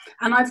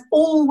 And I've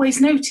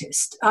always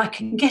noticed I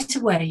can get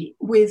away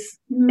with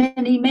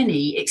many,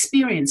 many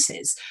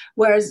experiences,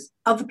 whereas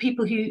other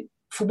people who,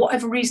 for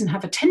whatever reason,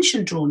 have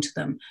attention drawn to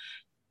them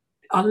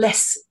are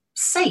less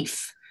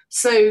safe.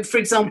 So, for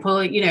example,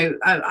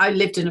 I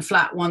lived in a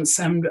flat once,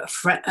 and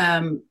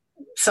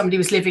somebody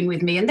was living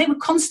with me, and they were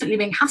constantly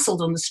being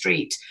hassled on the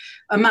street,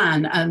 a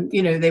man, and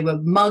they were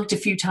mugged a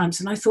few times.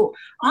 And I thought,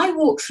 I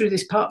walked through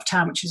this part of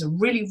town, which is a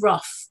really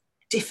rough,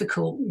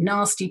 difficult,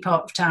 nasty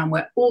part of town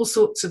where all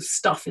sorts of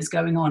stuff is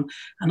going on,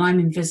 and I'm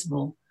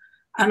invisible.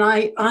 And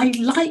I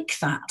like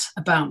that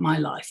about my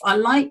life. I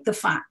like the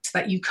fact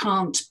that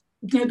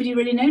nobody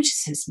really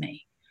notices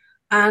me.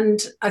 And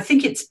I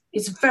think it's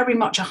very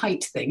much a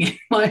height thing in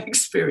my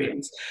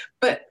experience.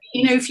 But,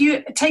 if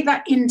you take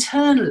that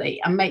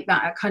internally and make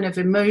that a kind of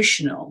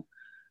emotional,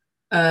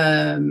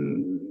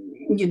 an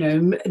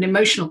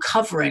emotional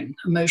covering,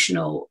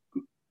 emotional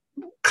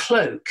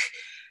cloak,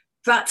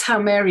 that's how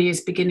Mary is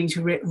beginning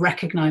to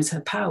recognize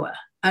her power.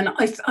 And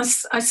I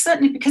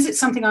certainly, because it's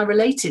something I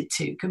related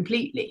to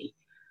completely,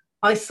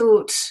 I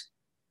thought,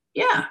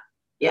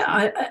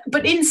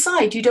 but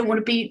inside you don't want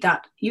to be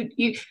that.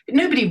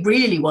 Nobody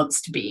really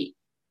wants to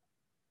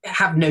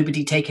have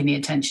nobody take any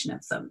attention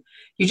of them.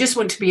 You just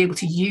want to be able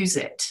to use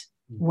it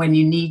when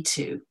you need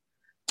to.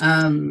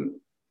 But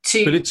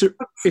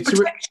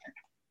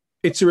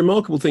it's a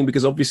remarkable thing,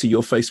 because obviously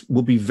your face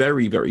will be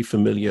very, very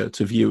familiar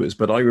to viewers.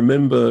 But I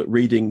remember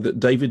reading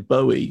that David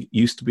Bowie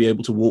used to be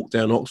able to walk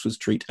down Oxford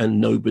Street and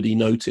nobody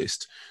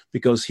noticed,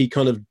 because he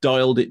kind of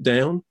dialed it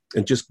down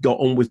and just got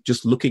on with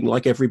just looking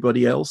like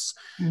everybody else.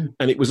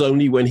 And it was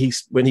only when he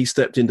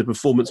stepped into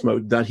performance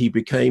mode that he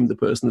became the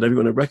person that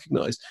everyone had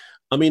recognized.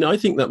 I mean, I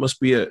think that must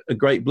be a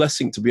great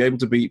blessing, to be able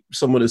to be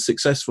someone as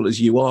successful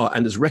as you are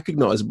and as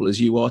recognizable as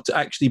you are, to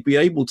actually be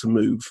able to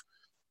move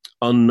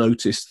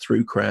unnoticed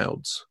through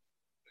crowds.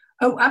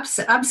 Oh,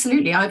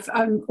 absolutely.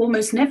 I'm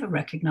almost never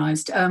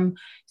recognised.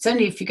 It's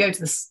only if you go to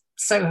the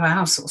Soho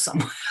House or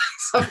somewhere,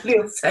 somebody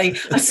will say,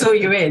 "I saw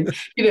you in."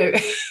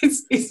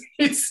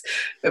 It's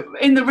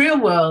in the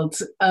real world.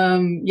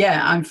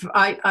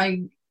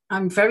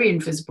 I'm very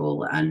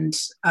invisible, and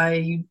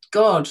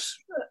God,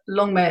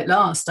 long may it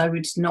last. I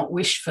would not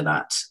wish for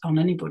that on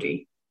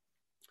anybody.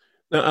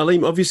 Now,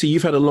 Aleem, obviously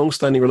you've had a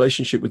long-standing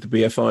relationship with the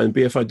BFI, and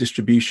BFI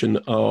Distribution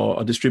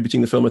are distributing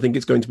the film. I think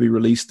it's going to be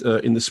released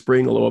in the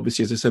spring, although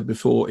obviously, as I said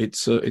before,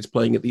 it's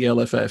playing at the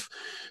LFF.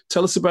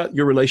 Tell us about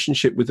your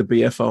relationship with the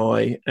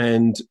BFI,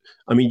 and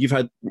I mean, you've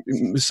had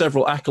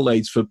several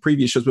accolades for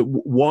previous shows, but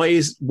why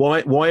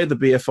are the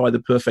BFI the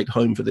perfect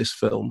home for this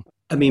film?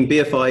 I mean,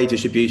 BFI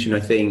Distribution, I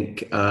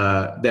think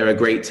they're a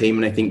great team,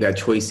 and I think their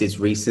choices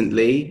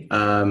recently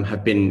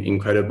have been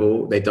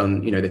incredible. They've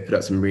done, they've put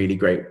out some really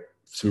great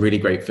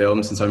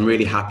films, and so I'm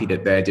really happy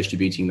that they're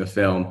distributing the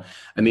film.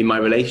 I mean, my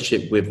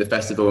relationship with the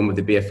festival and with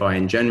the BFI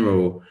in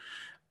general,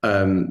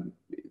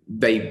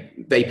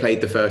 they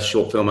played the first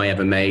short film I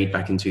ever made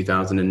back in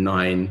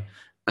 2009,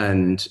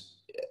 and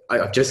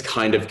I've just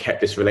kind of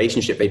kept this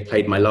relationship. They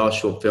played my last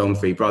short film,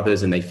 Three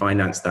Brothers, and they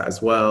financed that as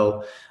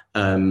well.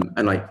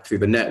 And like through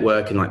the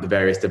network and like the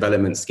various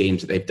development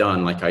schemes that they've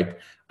done, like I've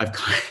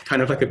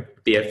kind of like a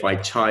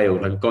BFI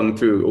child. I've gone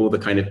through all the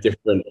kind of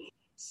different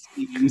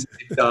schemes that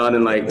they've done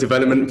and like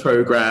development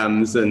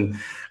programs, and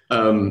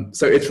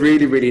so it's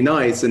really, really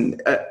nice. And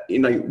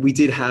we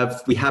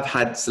have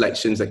had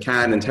selections at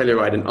Cannes and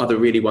Telluride and other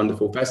really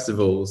wonderful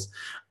festivals,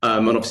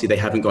 and obviously they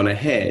haven't gone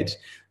ahead.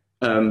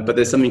 But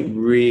there's something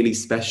really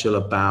special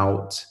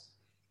about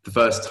the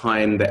first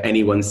time that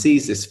anyone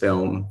sees this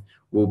film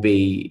will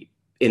be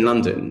in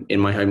London, in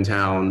my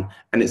hometown.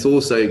 And it's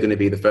also going to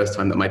be the first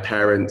time that my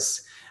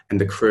parents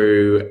and the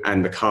crew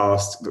and the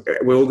cast,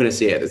 we're all going to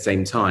see it at the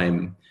same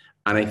time.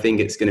 And I think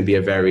it's going to be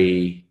a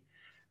very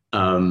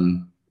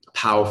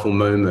powerful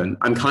moment.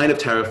 I'm kind of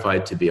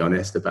terrified, to be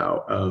honest,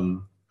 about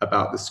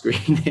the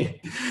screening,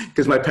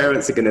 because my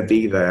parents are going to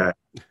be there.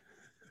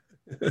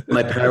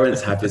 My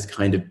parents have this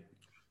kind of,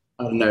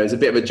 I don't know, it's a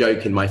bit of a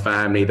joke in my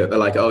family that they're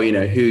like, oh,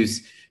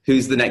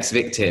 who's the next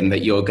victim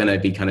that you're going to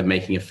be kind of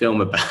making a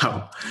film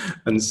about?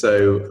 And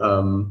so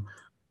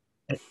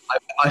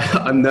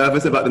I'm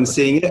nervous about them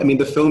seeing it. I mean,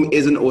 the film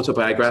isn't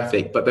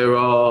autobiographic, but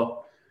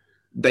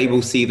they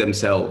will see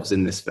themselves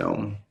in this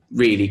film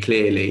really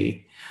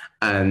clearly.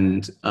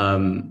 And,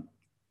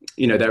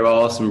 there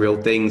are some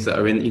real things that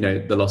are in,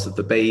 the loss of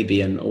the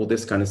baby and all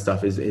this kind of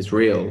stuff is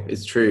real,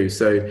 it's true.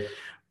 So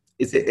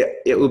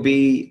it will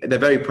be, they're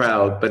very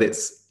proud, but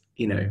it's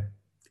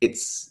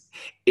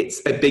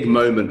a big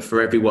moment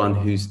for everyone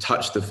who's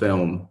touched the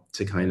film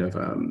to kind of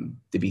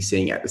to be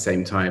seeing it at the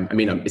same time. I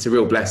mean, it's a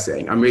real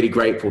blessing. I'm really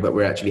grateful that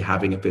we're actually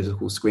having a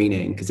physical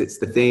screening, because it's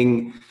the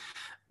thing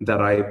that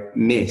I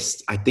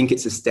missed. I think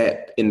it's a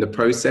step in the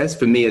process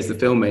for me as the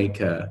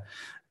filmmaker.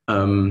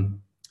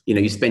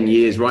 You spend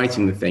years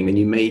writing the thing, then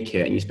you make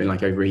it, and you spend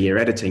like over a year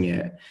editing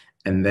it,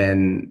 and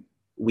then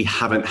we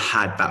haven't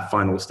had that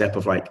final step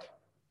of like,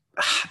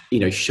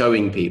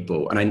 showing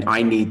people. And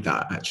I need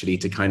that actually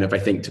to kind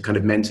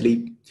of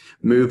mentally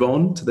move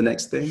on to the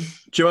next thing.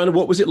 Joanna,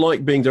 what was it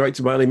like being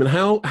directed by Aleem, and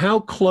how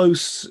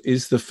close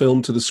is the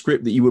film to the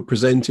script that you were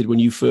presented when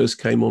you first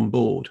came on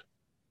board?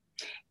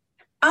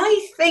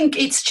 I think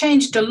it's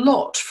changed a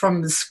lot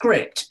from the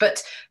script,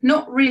 but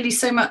not really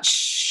so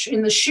much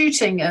in the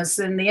shooting as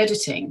in the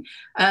editing,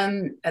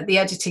 at the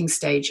editing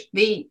stage.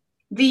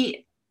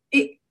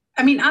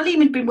 I mean, Alim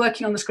had been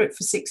working on the script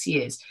for 6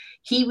 years.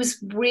 He was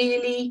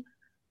really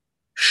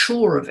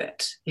sure of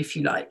it, if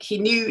you like. He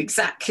knew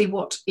exactly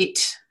what it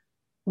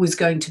was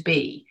going to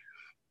be.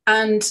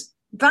 And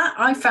that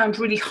I found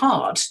really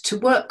hard to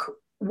work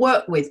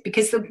with,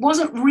 because there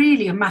wasn't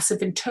really a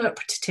massive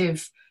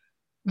interpretative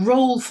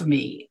role for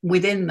me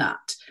within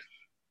that.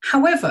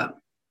 However,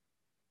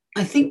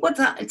 I think what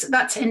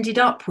that's ended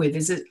up with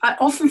is that I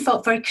often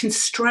felt very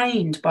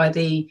constrained by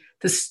the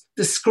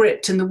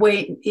script and the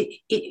way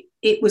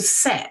it was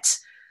set.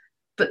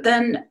 But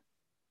then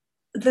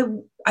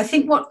I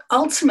think what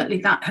ultimately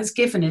that has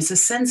given is a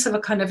sense of a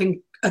kind of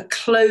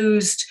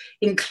enclosed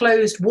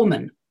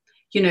woman.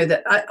 You know,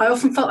 that I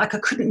often felt like I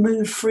couldn't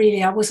move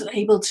freely. I wasn't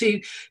able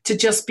to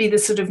just be the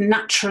sort of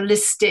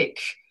naturalistic.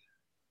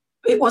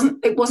 It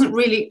wasn't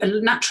really a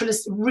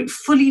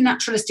fully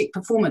naturalistic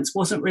performance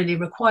wasn't really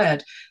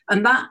required.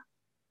 And that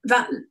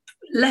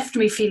left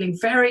me feeling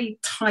very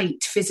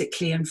tight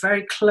physically and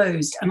very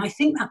closed. And I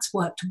think that's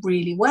worked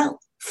really well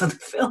for the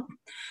film.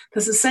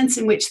 There's a sense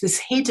in which this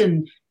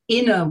hidden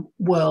inner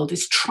world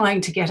is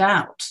trying to get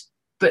out,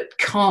 but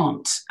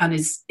can't, and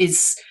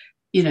is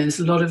you know, there's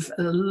a lot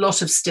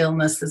of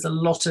stillness. There's a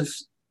lot of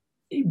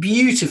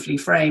beautifully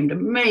framed,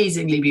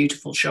 amazingly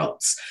beautiful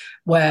shots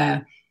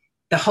where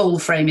the whole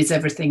frame is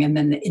everything, and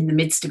then in the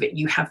midst of it,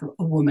 you have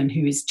a woman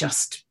who is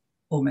just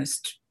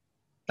almost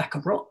like a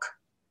rock.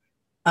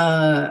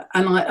 And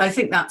I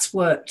think that's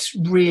worked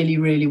really,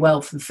 really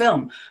well for the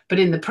film. But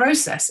in the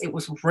process, it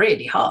was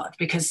really hard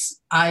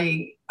because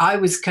I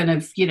was kind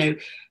of, you know,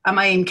 am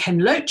I in Ken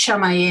Loach?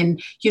 Am I in,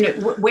 you know,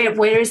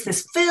 where is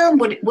this film?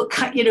 What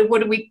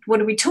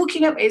are we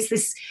talking about?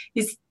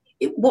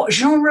 What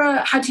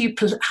genre? How do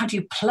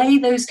you play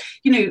those?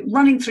 You know,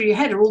 running through your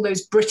head are all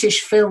those British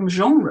film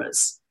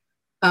genres.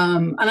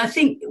 And I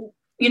think,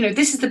 you know,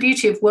 this is the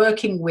beauty of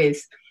working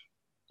with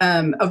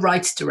a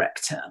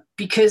writer-director,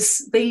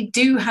 because they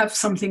do have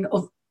something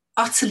of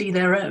utterly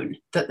their own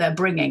that they're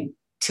bringing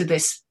to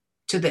this.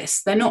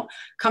 They're not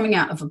coming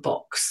out of a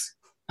box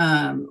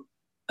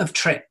of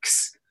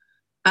tricks.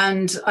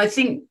 And I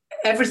think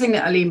everything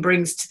that Alim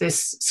brings to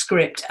this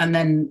script, and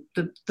then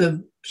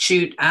the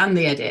shoot and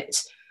the edit,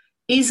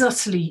 is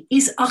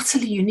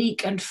utterly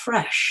unique and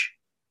fresh.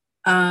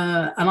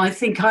 And I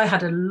think I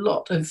had a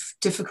lot of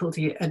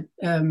difficulty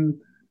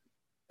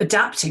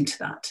adapting to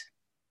that.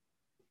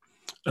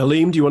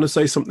 Alim, do you want to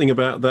say something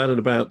about that and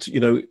about,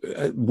 you know,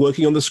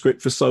 working on the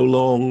script for so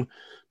long?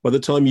 By the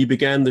time you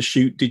began the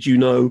shoot, did you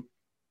know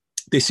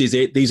this is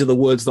it? These are the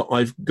words that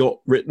I've got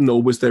written,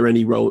 or was there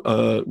any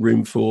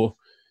room for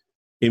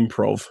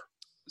improv?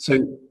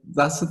 So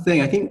that's the thing.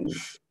 I think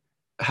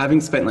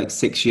having spent like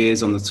 6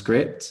 years on the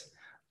script,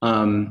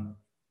 and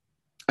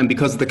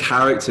because the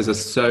characters are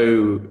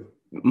so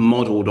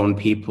modeled on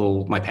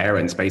people, my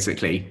parents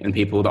basically, and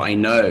people that I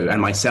know,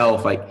 and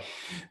myself, like,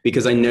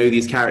 because I know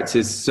these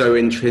characters so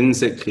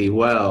intrinsically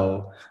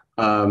well,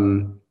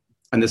 and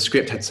the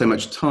script had so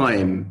much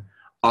time,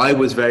 I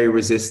was very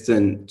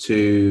resistant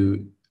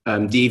to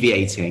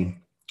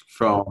deviating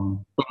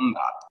from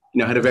that. You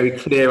know, I had a very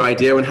clear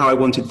idea on how I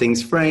wanted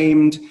things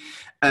framed.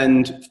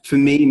 And for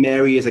me,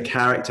 Mary is a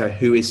character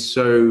who is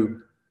so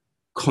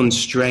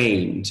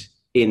constrained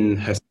in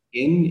her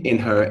skin, in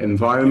her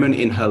environment,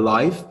 in her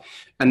life.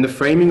 And the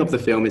framing of the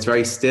film is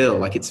very still.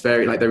 Like, it's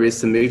very, like, there is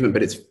some movement,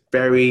 but it's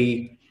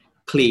very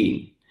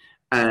clean.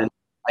 And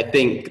I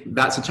think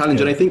that's a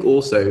challenge. And I think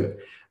also,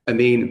 I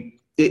mean,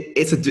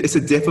 it's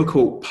a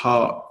difficult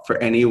part for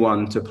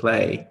anyone to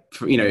play.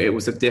 You know, it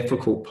was a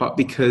difficult part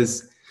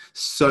because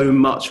so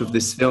much of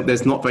this film,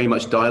 there's not very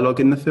much dialogue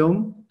in the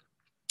film.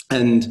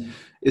 And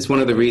it's one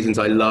of the reasons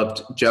I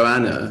loved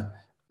Joanna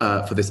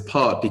for this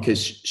part,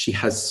 because she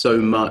has so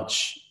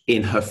much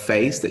in her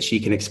face that she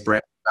can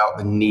express about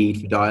the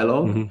need for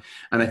dialogue. Mm-hmm.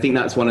 And I think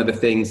that's one of the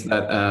things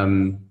that,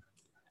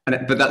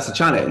 but that's a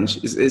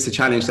challenge. It's a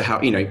challenge to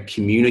how, you know,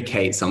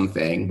 communicate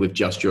something with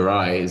just your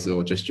eyes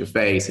or just your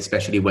face,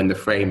 especially when the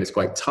frame is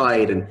quite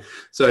tight. And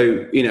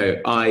so, you know,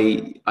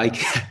 I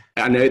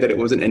know that it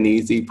wasn't an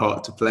easy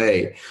part to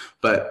play,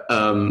 but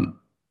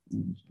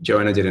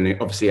Joanna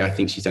obviously, I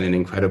think she's done an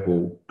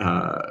incredible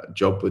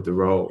job with the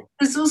role.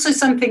 There's also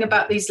something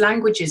about these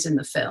languages in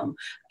the film,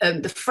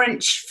 the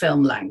French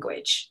film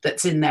language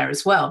that's in there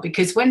as well,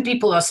 because when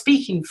people are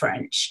speaking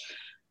French,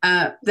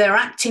 they're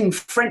acting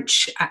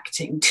French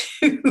acting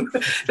too.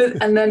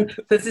 And then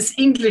there's this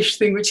English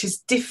thing which is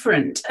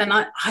different. And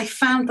I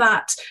found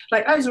that,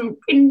 like, I was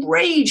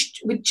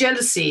enraged with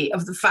jealousy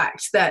of the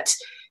fact that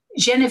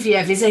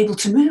Geneviève is able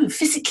to move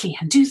physically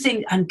and do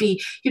things and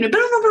be, you know, blah,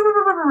 blah, blah,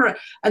 blah, blah, blah.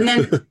 And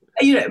then,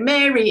 you know,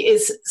 Mary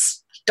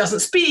doesn't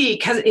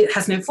speak,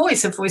 has no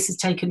voice. Her voice is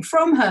taken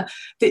from her.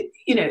 That,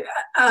 you know,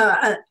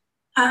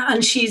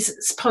 and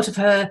she's part of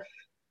her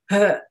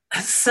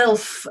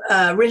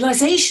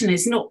self-realization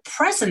is not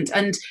present.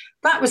 And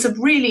that was a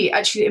really,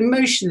 actually,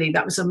 emotionally,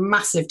 that was a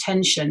massive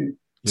tension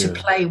to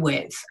play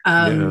with.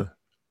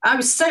 I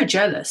was so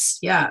jealous,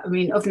 I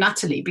mean, of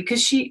Natalie,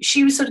 because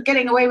she was sort of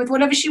getting away with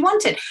whatever she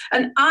wanted.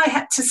 And I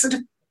had to sort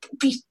of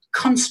be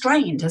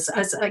constrained, as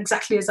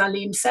exactly as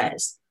Aline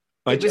says.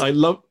 I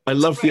love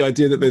the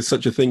idea that there's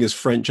such a thing as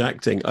French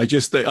acting. I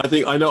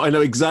think I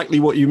know exactly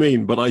what you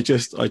mean, but I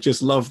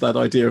just love that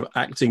idea of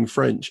acting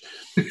French.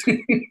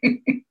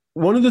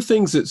 One of the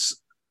things that's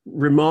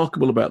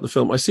remarkable about the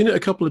film, I've seen it a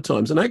couple of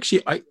times, and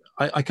actually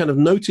I kind of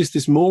noticed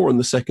this more on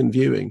the second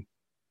viewing.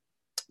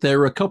 There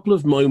are a couple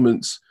of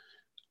moments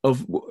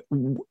of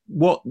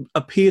what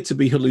appear to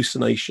be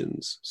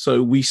hallucinations.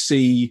 So we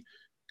see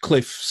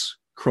cliffs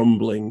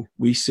crumbling,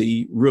 we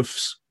see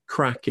roofs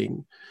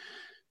cracking.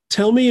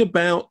 Tell me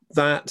about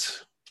that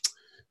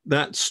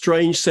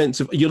strange sense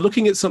of you're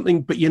looking at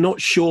something, but you're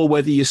not sure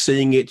whether you're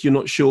seeing it. You're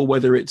not sure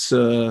whether it's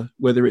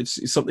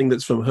something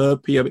that's from her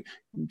POV.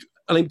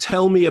 I mean,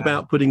 tell me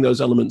about putting those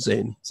elements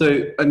in. So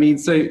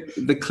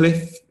the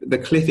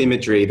cliff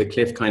imagery, the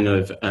cliff kind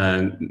of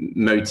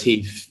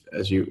motif,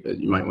 as you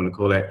might want to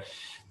call it,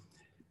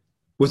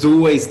 was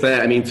always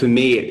there. I mean, for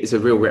me, it's a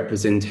real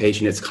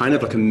representation. It's kind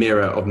of like a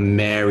mirror of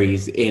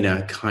Mary's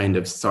inner kind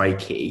of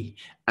psyche.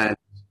 And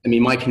I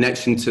mean, my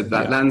connection to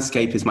that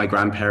landscape is my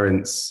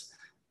grandparents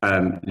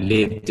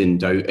lived in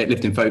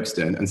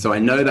Folkestone, and so I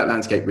know that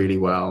landscape really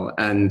well.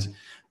 And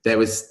there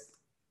was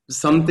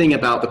something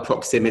about the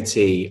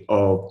proximity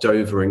of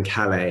Dover and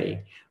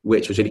Calais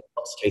which was really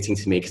intoxicating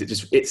to me,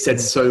 because it said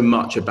so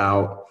much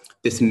about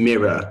this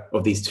mirror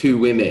of these two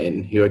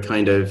women who are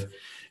kind of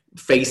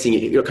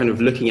you're kind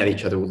of looking at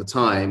each other all the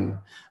time,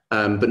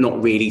 but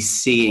not really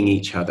seeing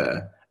each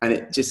other. And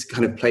it just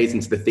kind of plays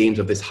into the themes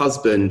of this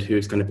husband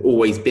who's kind of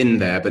always been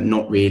there, but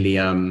not really,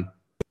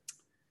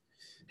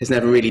 has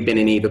never really been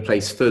in either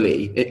place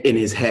fully in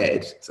his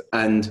head.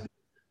 And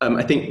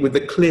I think with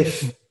the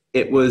cliff,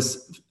 it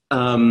was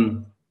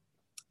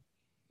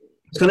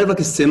kind of like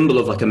a symbol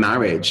of like a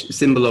marriage, a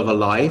symbol of a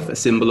life, a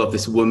symbol of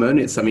this woman.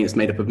 It's something that's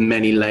made up of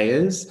many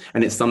layers,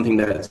 and it's something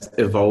that's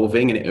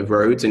evolving and it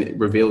erodes and it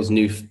reveals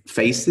new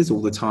faces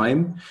all the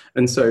time.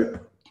 And so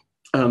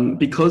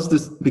because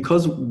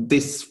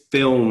this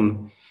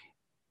film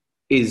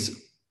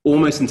is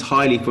almost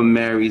entirely from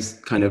Mary's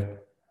kind of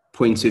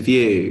point of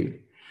view,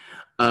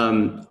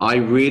 I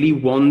really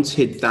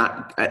wanted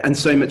that, and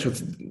so much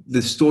of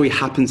the story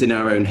happens in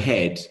our own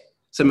head.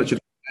 So much of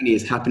the journey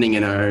is happening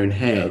in our own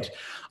head.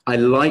 I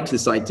liked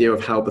this idea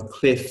of how the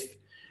cliff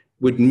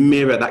would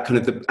mirror that kind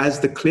of, as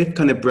the cliff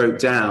kind of broke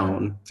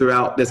down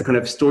throughout, there's a kind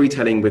of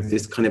storytelling with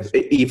this kind of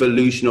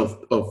evolution of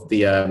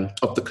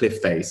the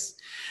cliff face.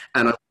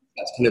 And I think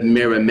that's kind of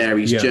mirror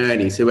Mary's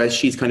journey. So as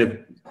she's kind of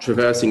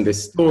traversing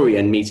this story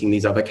and meeting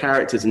these other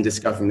characters and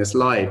discovering this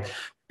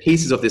life,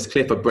 pieces of this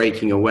cliff are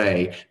breaking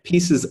away.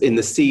 Pieces in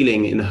the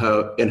ceiling in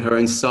her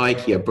own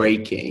psyche are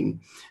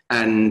breaking,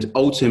 and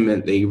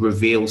ultimately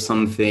reveal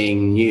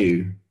something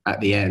new at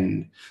the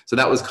end. So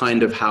that was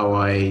kind of how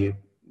I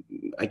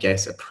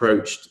guess,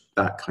 approached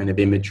that kind of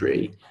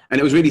imagery. And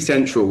it was really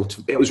central.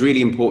 It was really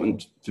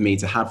important for me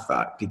to have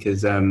that,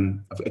 because I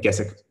guess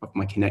of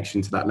my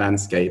connection to that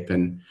landscape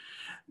and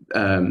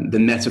the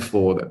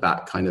metaphor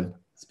that kind of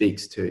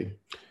speaks to.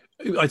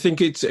 I think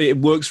it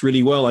works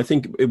really well. I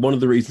think one of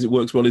the reasons it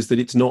works well is that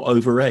it's not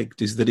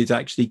over-egged, is that it's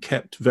actually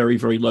kept very,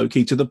 very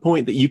low-key, to the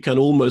point that you can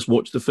almost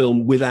watch the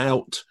film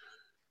without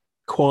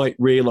quite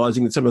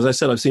realising that. As I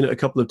said, I've seen it a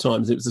couple of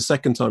times. It was the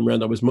second time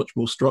round I was much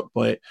more struck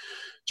by it.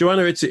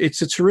 Joanna,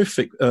 it's a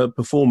terrific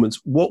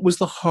performance. What was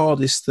the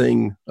hardest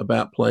thing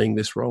about playing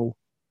this role?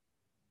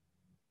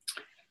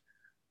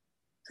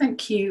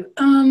 Thank you.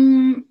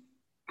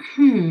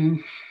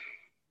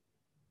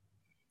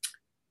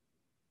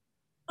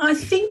 I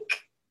think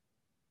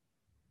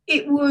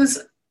it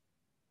was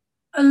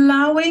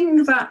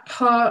allowing that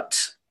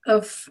part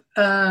of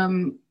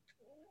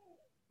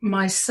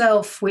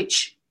myself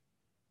which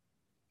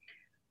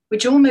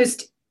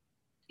almost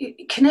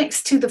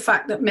connects to the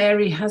fact that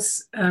Mary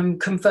has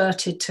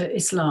converted to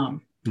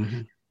Islam.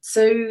 Mm-hmm.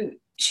 So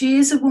she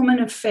is a woman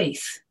of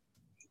faith,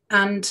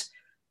 and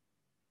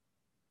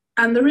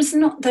there's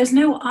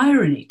no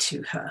irony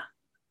to her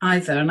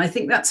either. And I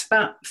think that's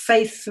about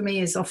faith. For me,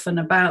 is often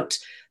about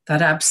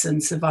that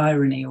absence of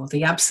irony, or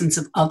the absence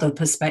of other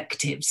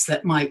perspectives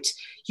that might,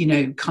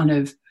 kind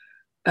of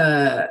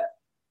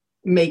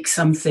make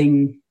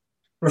something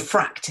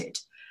refracted.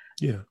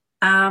 Yeah.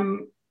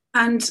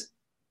 And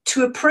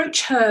to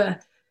approach her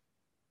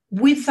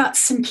with that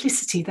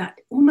simplicity, that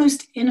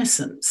almost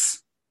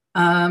innocence,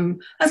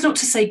 that's not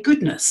to say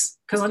goodness,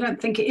 because I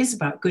don't think it is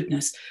about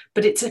goodness,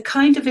 but it's a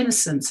kind of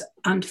innocence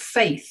and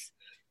faith,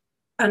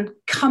 and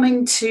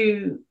coming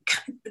to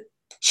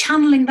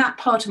channeling that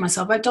part of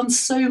myself. I've done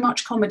so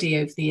much comedy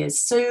over the years,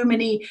 so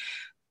many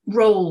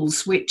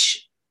roles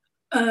which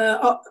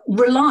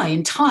rely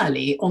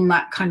entirely on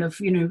that kind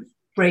of,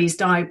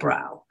 raised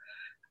eyebrow.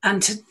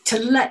 And to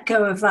let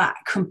go of that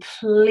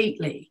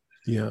completely,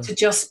 to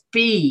just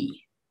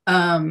be,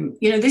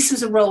 this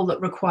was a role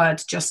that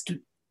required just,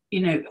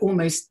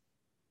 almost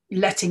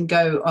letting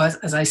go.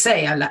 As I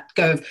say, I let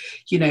go of,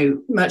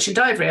 Merchant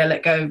Ivory, I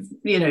let go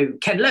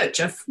of, Ken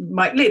Loach,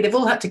 Mike Leigh, they've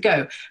all had to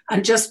go,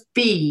 and just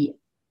be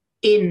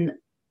in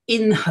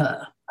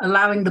her,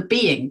 allowing the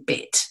being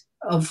bit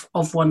of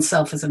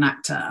oneself as an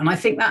actor. And I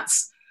think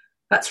that's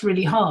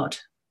really hard.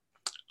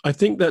 I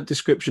think that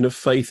description of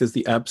faith as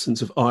the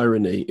absence of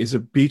irony is a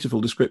beautiful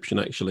description,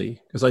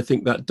 actually, because I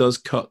think that does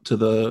cut to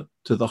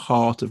the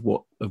heart of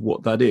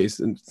what that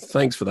is. And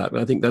thanks for that.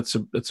 I think that's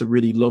a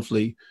really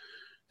lovely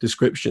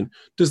description.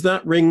 Does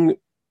that ring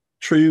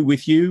true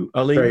with you,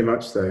 Alim? Very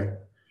much so.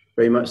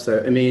 Very much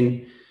so. I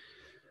mean,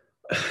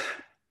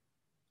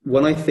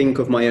 when I think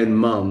of my own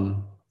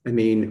mum, I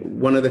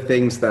mean, one of the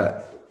things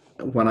that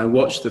when I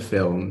watch the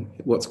film,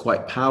 what's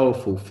quite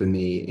powerful for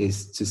me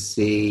is to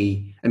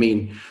see, I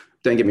mean,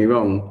 don't get me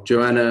wrong,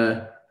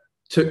 Joanna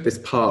took this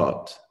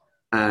part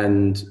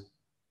and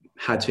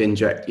had to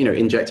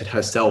injected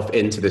herself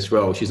into this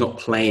role. She's not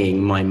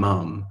playing my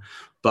mum,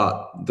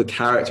 but the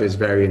character is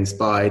very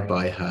inspired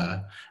by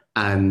her.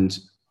 And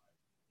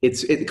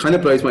it kind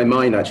of blows my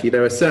mind, actually.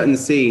 There are certain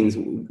scenes,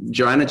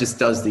 Joanna just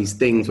does these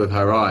things with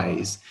her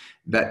eyes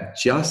that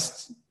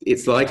just,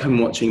 it's like I'm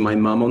watching my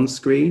mum on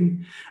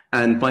screen.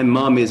 And my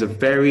mum is a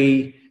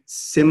very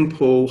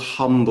simple,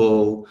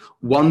 humble,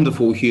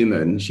 wonderful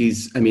human.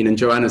 And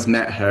Joanna's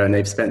met her and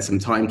they've spent some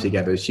time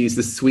together. She's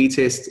the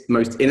sweetest,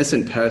 most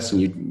innocent person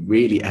you'd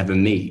really ever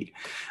meet.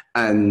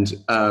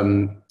 And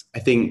I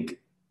think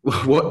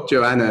what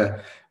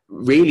Joanna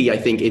really,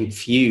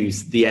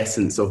 infused the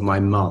essence of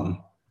my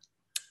mum.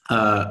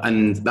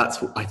 And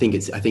that's, I think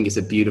it's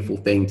a beautiful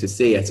thing to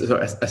see. I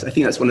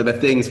think that's one of the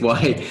things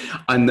why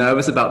I'm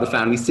nervous about the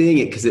family seeing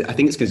it, because I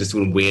think it's going to just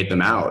sort of weird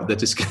them out. They're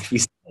just going to be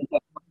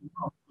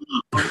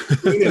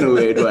in a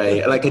weird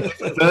way, like a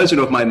different version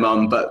of my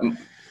mum, but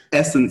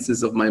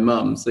essences of my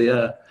mum. So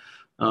yeah.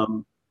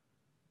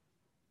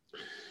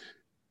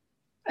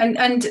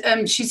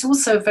 And she's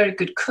also a very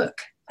good cook.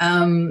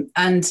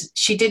 And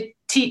she did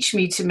teach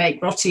me to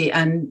make roti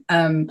and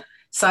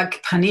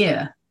sag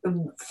paneer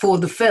for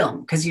the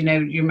film, because you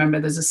remember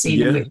there's a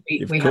scene in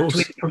which we had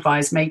to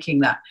improvise making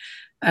that,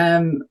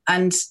 and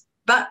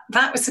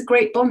that was a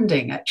great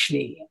bonding,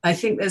 actually. I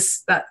think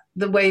there's that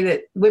the way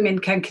that women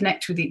can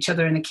connect with each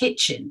other in the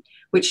kitchen,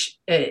 which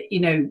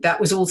that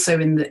was also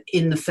in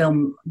the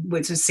film,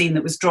 which was a scene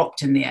that was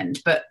dropped in the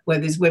end, but where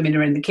these women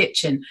are in the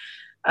kitchen.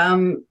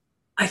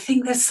 I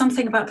think there's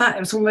something about that.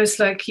 It was almost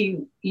like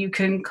you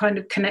can kind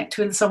of connect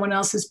with someone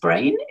else's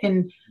brain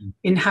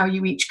in how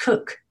you each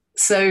cook.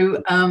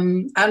 So,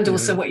 and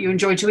also what you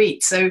enjoy to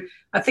eat. So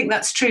I think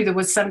that's true. There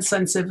was some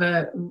sense of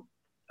a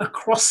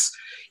cross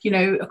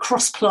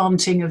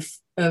planting of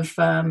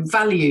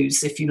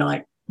values, if you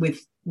like,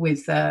 with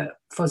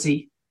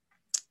Fozzie.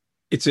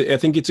 I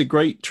think it's a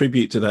great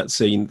tribute to that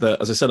scene.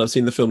 That, as I said, I've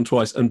seen the film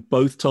twice, and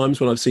both times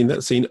when I've seen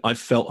that scene, I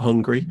felt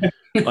hungry.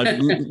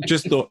 I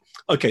just thought,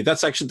 okay,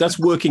 that's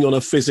working on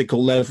a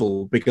physical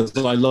level, because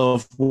I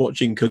love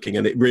watching cooking,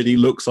 and it really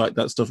looks like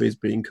that stuff is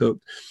being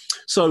cooked.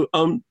 So,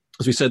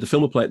 as we said, the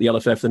film will play at the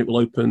LFF, then it will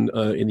open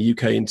in the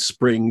UK in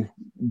spring,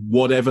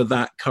 whatever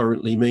that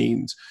currently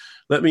means.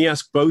 Let me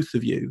ask both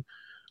of you,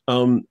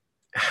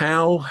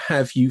 how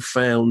have you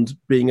found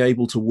being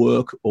able to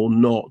work or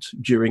not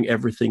during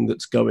everything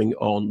that's going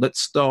on? Let's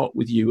start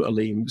with you,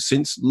 Alim.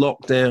 Since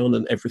lockdown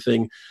and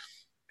everything,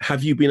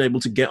 have you been able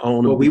to get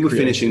on? Well, we were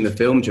finishing the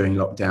film during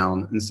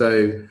lockdown. And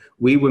so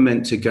I was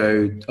meant to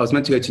go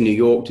to New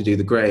York to do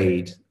the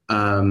grade.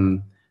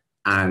 And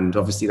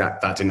obviously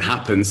that didn't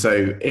happen.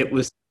 So it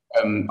was,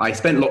 I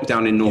spent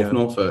lockdown in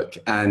Norfolk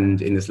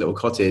and in this little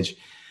cottage.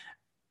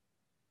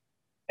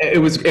 It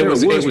was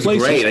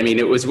great. I mean,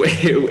 it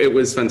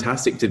was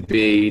fantastic to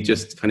be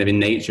just kind of in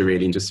nature,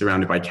 really, and just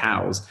surrounded by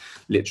cows,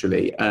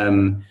 literally.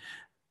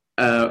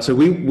 So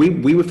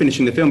we were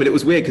finishing the film, but it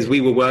was weird because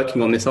we were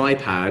working on this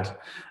iPad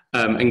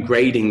and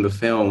grading the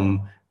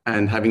film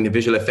and having the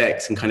visual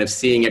effects and kind of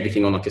seeing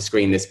everything on like a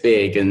screen this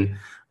big. And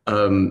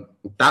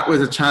that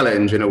was a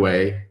challenge in a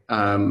way.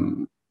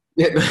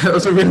 That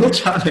was a real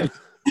challenge.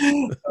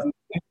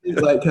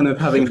 Like kind of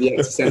having the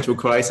existential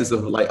crisis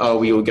of like, are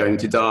we all going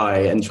to die,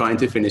 and trying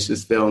to finish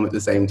this film at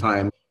the same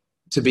time.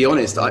 To be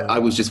honest, I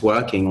was just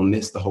working on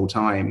this the whole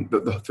time,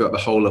 throughout the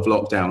whole of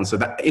lockdown. So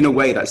that, in a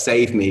way, that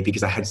saved me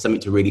because I had something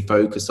to really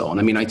focus on.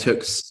 I mean, I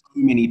took so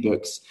many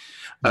books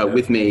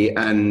with me,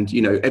 and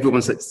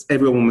everyone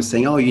was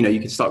saying, oh, you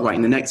can start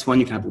writing the next one.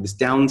 You can have all this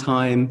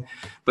downtime,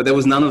 but there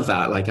was none of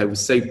that. Like I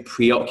was so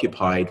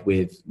preoccupied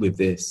with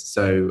this.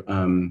 So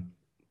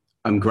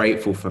I'm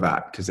grateful for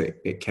that because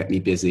it kept me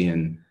busy,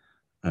 and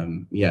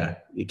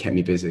it kept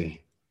me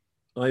busy.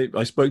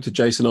 I spoke to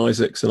Jason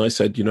Isaacs and I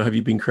said, have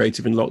you been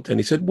creative in lockdown?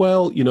 He said,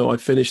 well, I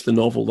finished the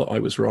novel that I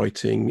was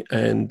writing,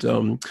 and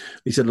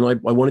he said, and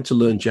I wanted to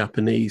learn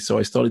Japanese, so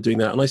I started doing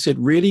that. And I said,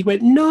 really? He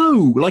went,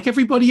 no, like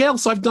everybody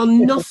else, I've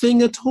done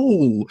nothing at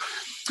all.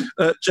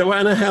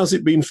 Joanna, how's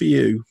it been for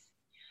you?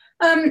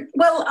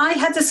 Well, I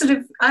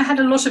had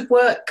a lot of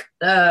work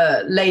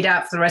laid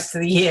out for the rest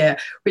of the year,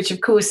 which of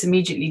course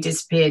immediately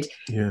disappeared.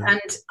 Yeah.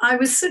 And I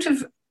was sort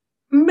of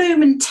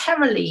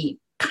momentarily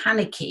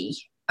panicky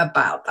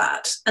about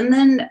that. And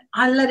then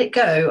I let it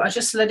go. I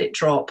just let it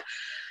drop.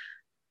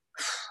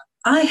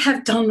 I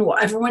have done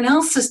what everyone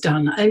else has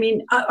done. I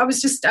mean, I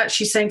was just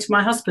actually saying to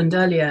my husband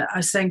earlier, I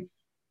was saying,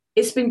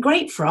 it's been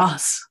great for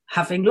us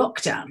having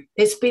lockdown.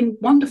 It's been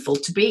wonderful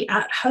to be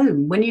at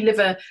home. When you live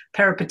a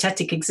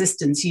peripatetic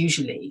existence,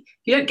 usually,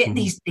 you don't get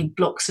these big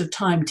blocks of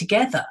time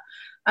together.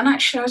 And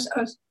actually,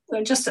 I was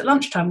just at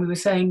lunchtime, we were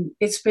saying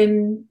it's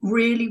been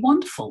really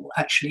wonderful,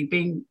 actually,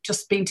 being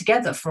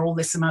together for all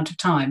this amount of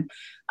time.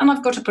 And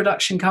I've got a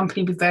production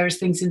company with various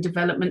things in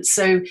development.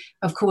 So,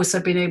 of course,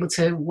 I've been able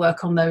to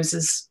work on those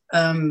as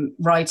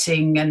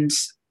writing and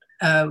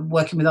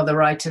working with other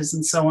writers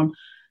and so on.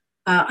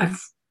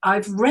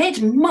 I've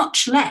read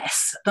much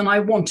less than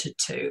I wanted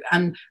to,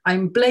 and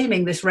I'm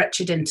blaming this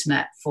wretched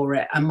internet for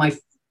it and my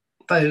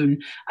phone.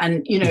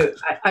 And, you know,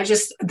 I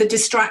just, the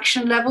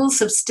distraction levels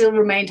have still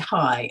remained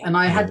high. And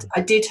I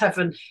did have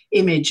an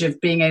image of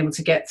being able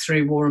to get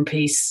through War and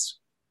Peace,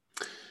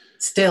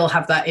 still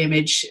have that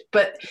image,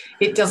 but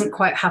it doesn't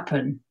quite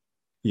happen.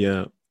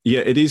 Yeah. Yeah,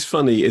 it is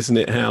funny, isn't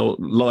it, how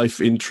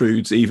life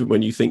intrudes even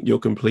when you think you're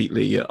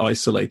completely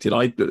isolated.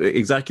 I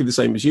exactly the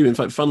same as you. In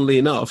fact, funnily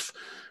enough,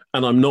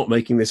 and I'm not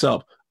making this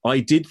up, I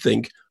did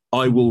think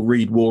I will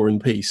read War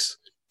and Peace.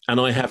 And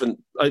I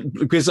haven't,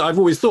 because I've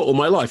always thought all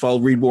my life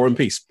I'll read War and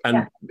Peace.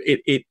 And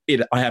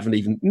I haven't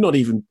even, not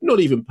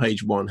even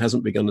page one,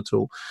 hasn't begun at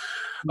all.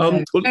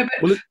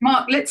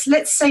 Mark,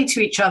 let's say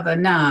to each other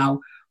now,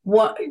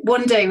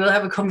 one day we'll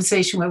have a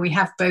conversation where we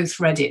have both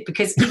read it,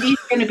 because it is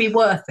going to be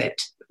worth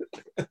it.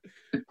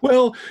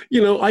 Well,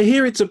 you know, I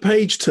hear it's a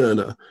page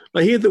turner.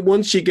 I hear that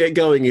once you get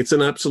going, it's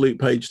an absolute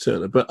page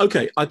turner. But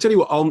okay, I tell you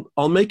what,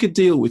 I'll make a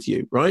deal with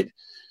you, right?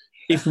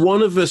 If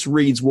one of us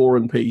reads War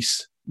and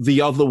Peace,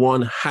 the other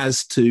one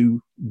has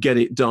to get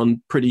it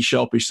done pretty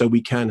sharpish so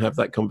we can have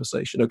that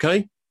conversation.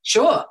 Okay?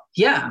 Sure.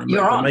 Yeah,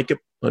 you're on.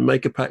 I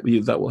make a pact with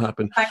you that will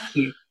happen. Thank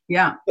you.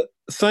 Yeah.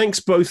 Thanks,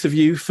 both of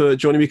you, for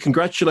joining me.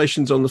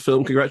 Congratulations on the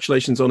film.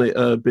 Congratulations on it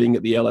being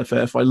at the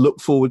LFF. I look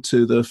forward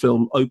to the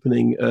film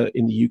opening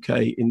in the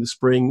UK in the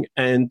spring.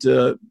 And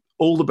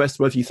all the best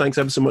to both of you. Thanks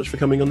ever so much for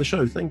coming on the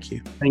show. Thank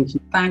you. Thank you.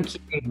 Thank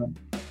you.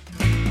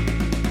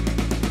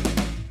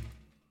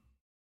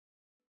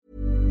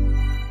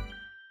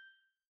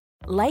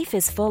 Life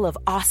is full of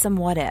awesome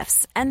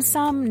what-ifs, and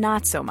some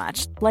not so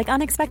much, like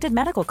unexpected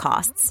medical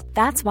costs.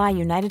 That's why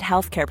United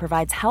Healthcare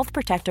provides Health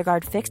Protector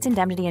Guard fixed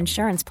indemnity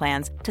insurance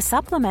plans to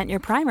supplement your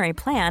primary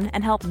plan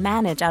and help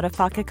manage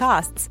out-of-pocket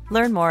costs.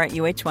 Learn more at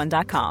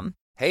UH1.com.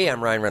 Hey,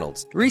 I'm Ryan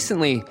Reynolds.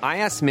 Recently, I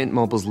asked Mint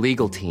Mobile's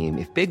legal team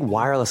if big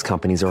wireless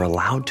companies are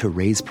allowed to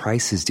raise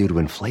prices due to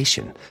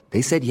inflation.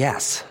 They said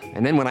yes.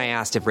 And then when I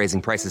asked if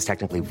raising prices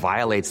technically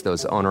violates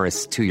those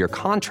onerous 2-year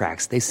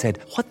contracts, they said,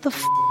 "What the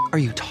f*** are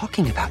you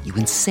talking about, you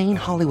insane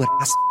Hollywood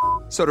ass?"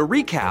 So to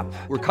recap,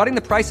 we're cutting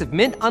the price of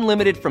Mint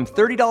Unlimited from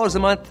 $30 a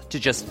month to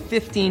just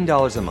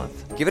 $15 a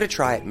month. Give it a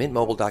try at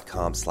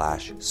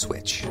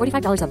mintmobile.com/switch.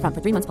 $45 up front for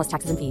 3 months plus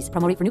taxes and fees.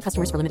 Promo rate for new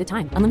customers for limited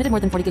time. Unlimited more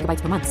than 40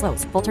 gigabytes per month.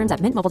 Slows full terms at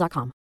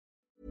mintmobile.com.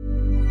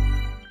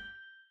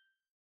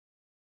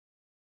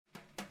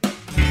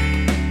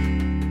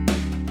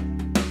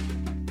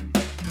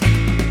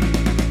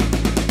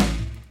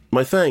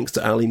 My thanks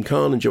to Alim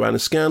Khan and Joanna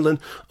Scanlon.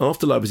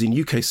 Afterlife is in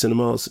UK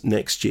cinemas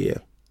next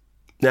year.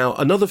 Now,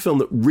 another film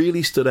that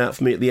really stood out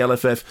for me at the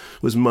LFF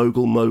was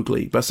Mogul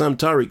Mowgli, Bassam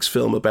Tariq's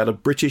film about a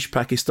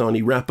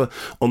British-Pakistani rapper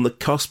on the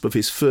cusp of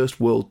his first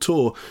world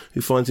tour who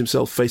finds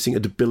himself facing a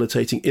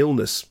debilitating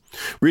illness.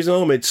 Riz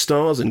Ahmed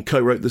stars and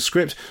co-wrote the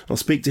script. I'll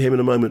speak to him in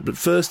a moment, but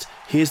first,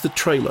 here's the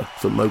trailer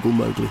for Mogul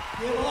Mowgli.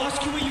 Yeah, I'll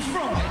ask you where you're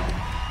from.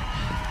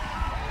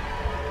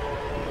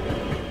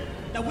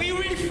 Now, where you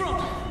really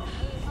from?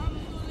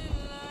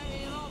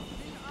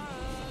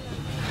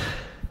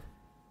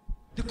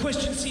 The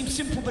question seems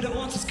simple, but the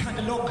answer's kind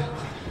of long.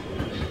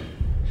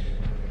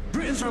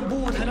 Britons are on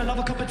board and I love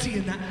a cup of tea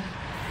and that.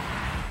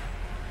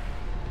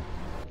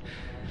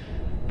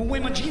 But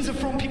where my genes are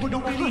from, people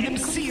don't really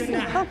MC and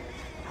that.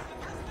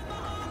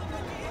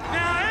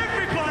 Now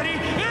everybody,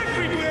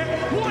 everywhere,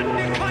 want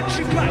the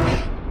country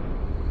back.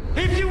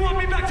 If you want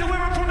me back to where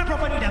I'm from, the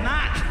proper need a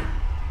map.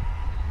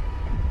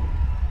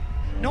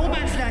 No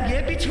man's land,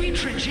 yeah, between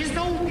trenches, the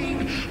whole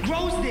thing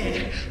grows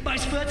there. But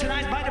it's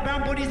fertilized by the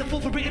brown bodies that fall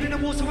for Britain in the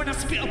war, so when I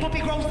spit a poppy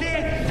grows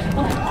there.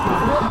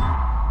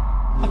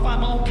 I find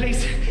my own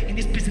place in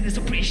this business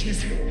of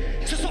Britishness.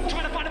 So stop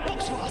trying to find a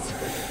box for us.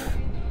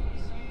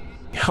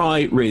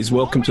 Hi, Riz.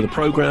 Welcome to the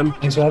programme.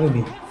 Thanks for having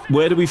me.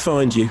 Where do we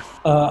find you?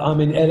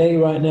 I'm in LA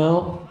right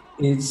now.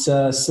 It's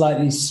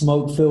slightly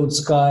smoke-filled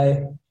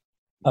sky.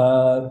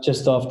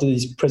 Just after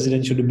these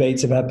presidential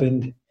debates have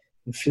happened,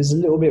 it feels a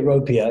little bit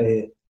ropey out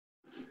here.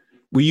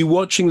 Were you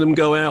watching them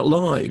go out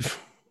live?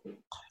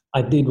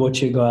 I did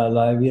watch it go out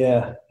live,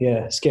 yeah.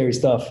 Scary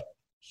stuff.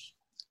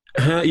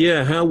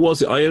 How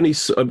was it?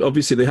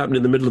 Obviously they happened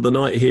in the middle of the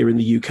night here in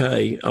the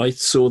UK. I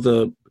saw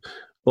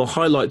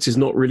highlights is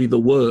not really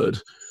the word.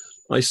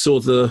 I saw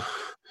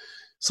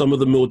some of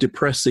the more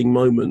depressing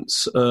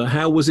moments.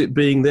 How was it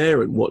being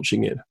there and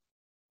watching it?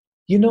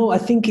 You know, I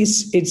think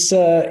it's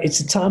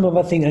a time of,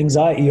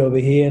 anxiety over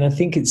here, and I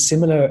think it's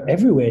similar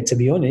everywhere, to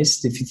be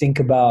honest. If you think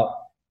about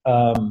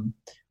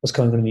what's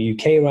going on in the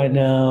UK right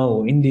now,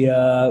 or India,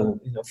 or,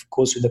 of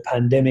course, with the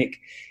pandemic,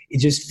 it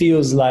just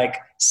feels like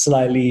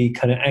slightly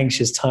kind of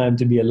anxious time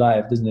to be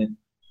alive, doesn't it?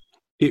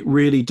 It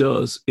really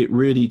does. It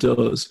really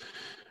does.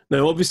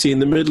 Now, obviously, in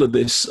the middle of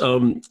this,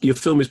 your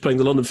film is playing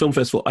the London Film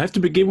Festival. I have to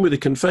begin with a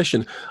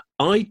confession.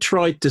 I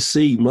tried to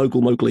see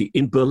Mogul Mowgli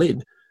in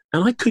Berlin,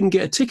 and I couldn't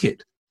get a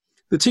ticket.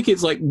 The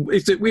ticket's like,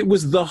 it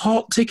was the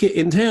hot ticket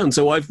in town.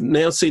 So I've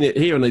now seen it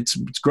here, and it's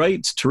great.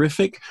 It's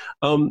terrific.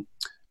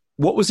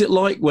 What was it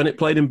like when it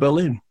played in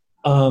Berlin?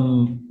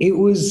 It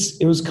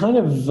was kind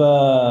of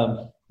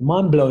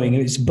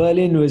mind-blowing.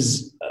 Berlin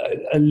was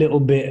a little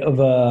bit of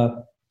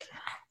a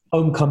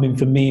homecoming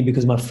for me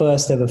because my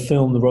first ever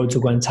film, The Road to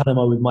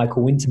Guantanamo with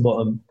Michael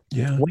Winterbottom,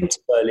 went to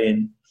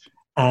Berlin,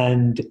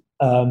 and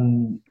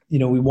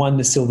we won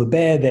the Silver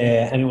Bear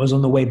there, and it was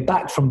on the way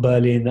back from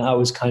Berlin that I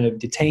was kind of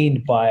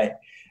detained by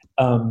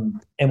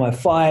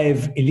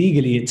MI5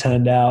 illegally, it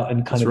turned out,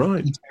 and kind of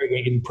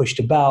interrogated and pushed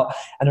about.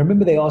 And I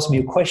remember they asked me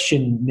a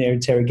question in their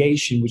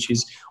interrogation, which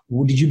is,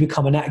 did you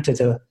become an actor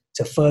to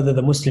further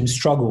the Muslim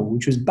struggle?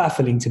 Which was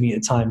baffling to me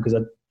at the time because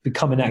I'd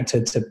become an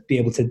actor to be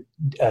able to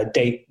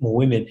date more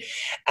women.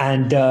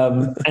 And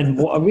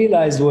what I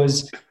realized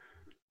was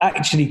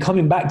actually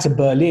coming back to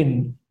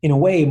Berlin, in a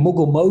way,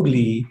 Mogul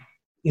Mowgli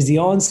is the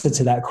answer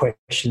to that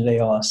question they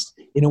asked.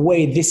 In a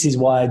way, this is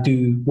why I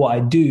do what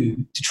I do,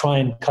 to try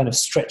and kind of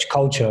stretch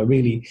culture,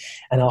 really.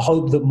 And I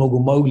hope that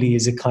Mogul Mowgli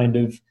is a kind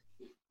of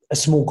a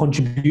small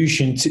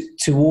contribution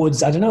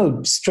towards, I don't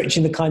know,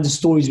 stretching the kinds of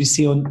stories we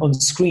see on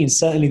screen.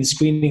 Certainly the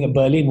screening at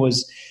Berlin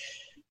was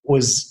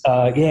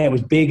it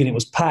was big and it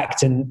was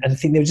packed. And I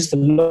think there were just a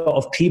lot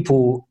of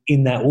people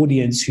in that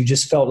audience who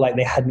just felt like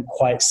they hadn't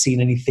quite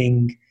seen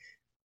anything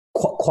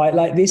quite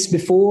like this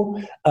before.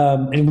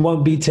 And it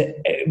won't be to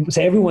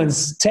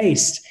everyone's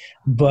taste,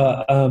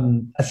 but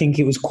I think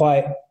it was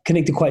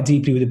connected quite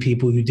deeply with the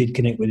people who did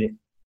connect with it.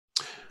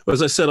 Well,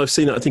 as I said, I've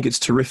seen it. I think it's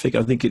terrific.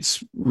 I think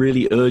it's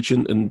really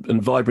urgent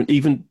and vibrant,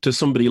 even to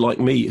somebody like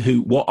me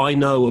who, what I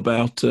know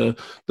about the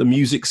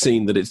music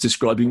scene that it's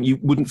describing, you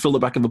wouldn't fill the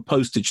back of a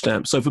postage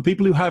stamp. So for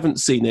people who haven't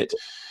seen it,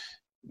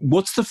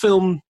 what's the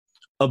film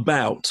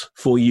about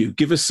for you?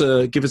 Give us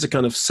a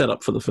kind of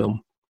setup for the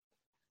film.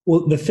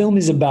 Well, the film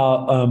is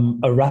about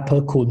a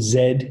rapper called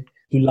Zed,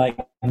 who, like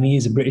me,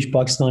 is a British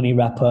Pakistani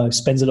rapper,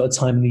 spends a lot of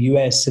time in the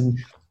US, and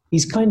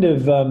he's kind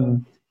of,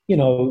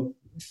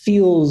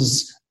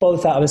 feels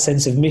both out of a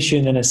sense of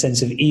mission and a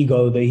sense of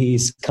ego that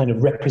he's kind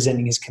of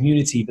representing his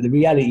community. But the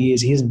reality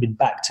is he hasn't been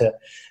back to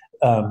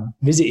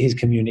visit his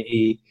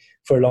community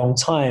for a long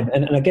time.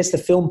 And I guess the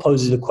film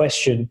poses the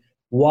question,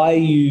 why are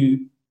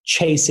you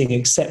chasing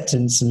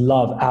acceptance and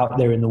love out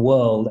there in the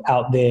world,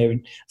 out there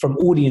from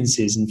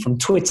audiences and from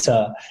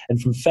Twitter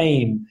and from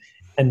fame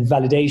and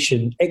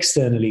validation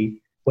externally,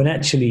 when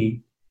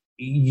actually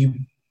you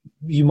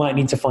might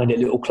need to find it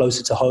a little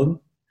closer to home.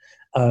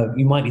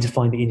 You might need to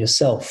find it in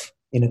yourself,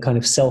 in a kind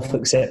of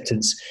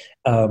self-acceptance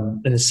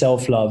and a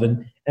self-love.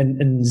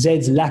 And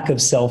Zed's lack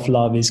of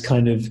self-love is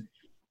kind of,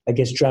 I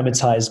guess,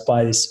 dramatized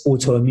by this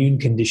autoimmune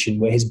condition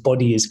where his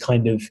body is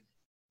kind of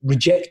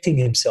rejecting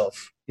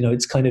himself.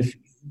 It's kind of,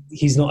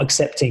 he's not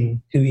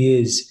accepting who he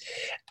is.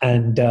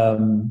 And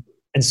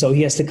so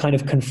he has to kind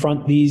of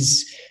confront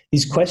these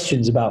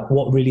questions about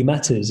what really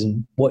matters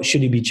and what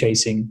should he be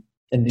chasing,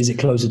 and is it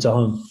closer to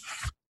home?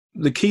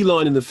 The key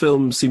line in the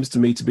film seems to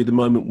me to be the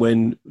moment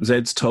when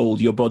Zed's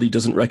told your body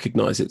doesn't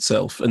recognize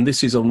itself. And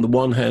this is on the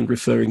one hand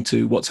referring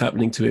to what's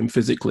happening to him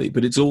physically,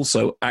 but it's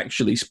also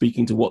actually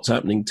speaking to what's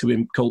happening to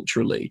him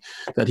culturally,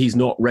 that he's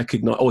not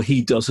recognized, or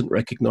he doesn't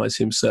recognize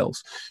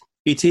himself.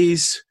 It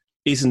is,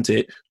 isn't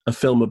it, a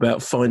film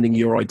about finding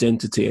your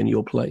identity and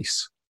your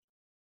place?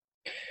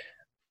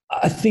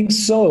 I think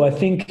so. I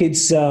think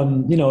it's,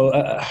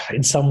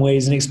 in some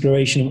ways an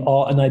exploration of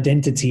art and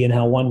identity and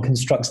how one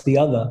constructs the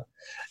other.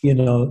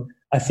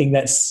 I think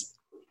that's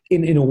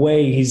in a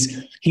way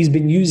he's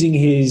been using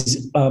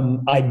his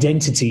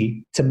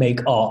identity to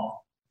make art.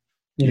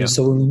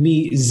 So when we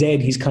meet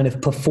Zed, he's kind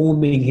of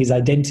performing his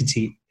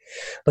identity,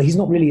 but he's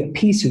not really at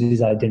peace with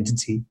his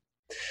identity.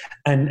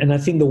 And I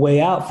think the way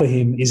out for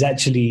him is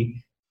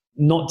actually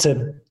not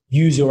to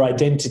use your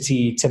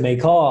identity to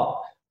make art,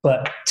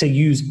 but to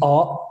use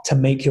art to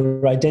make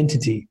your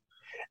identity.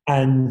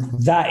 And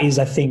that is,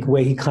 I think,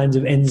 where he kind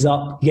of ends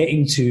up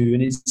getting to.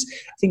 And I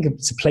think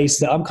it's a place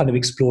that I'm kind of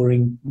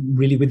exploring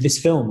really with this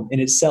film in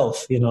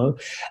itself,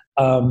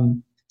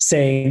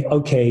 saying,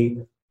 okay,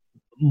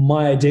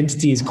 my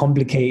identity is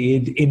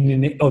complicated in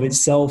and of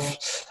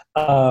itself.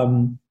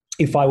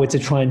 If I were to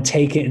try and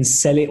take it and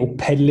sell it or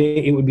peddle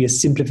it, it would be a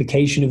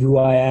simplification of who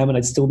I am, and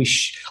I'd still be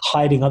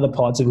hiding other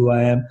parts of who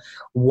I am.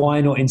 Why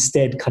not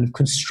instead kind of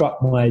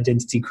construct my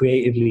identity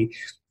creatively?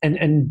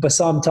 And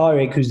Bassam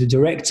Tariq, who's the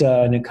director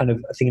and a kind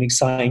of, I think, an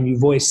exciting new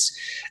voice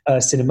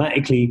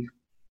cinematically,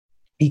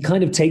 he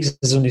kind of takes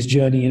us on his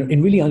journey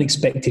in really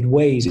unexpected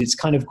ways. It's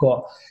kind of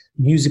got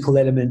musical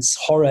elements,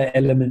 horror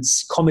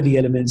elements, comedy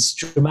elements,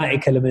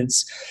 dramatic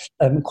elements,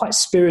 quite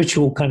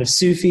spiritual kind of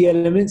Sufi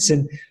elements.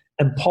 And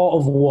part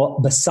of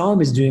what Bassam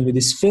is doing with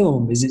this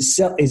film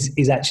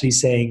is actually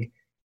saying,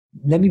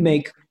 let me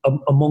make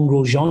a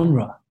mongrel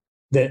genre.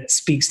 that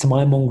speaks to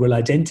my mongrel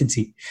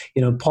identity.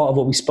 You know, part of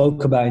what we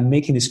spoke about in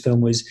making this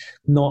film was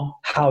not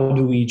how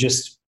do we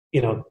just,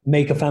 you know,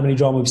 make a family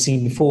drama we've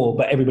seen before,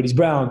 but everybody's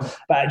brown,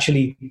 but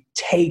actually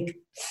take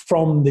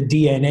from the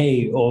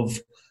DNA of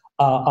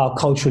our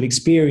cultural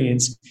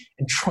experience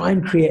and try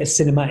and create a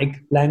cinematic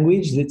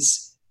language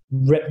that's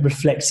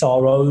reflects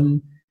our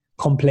own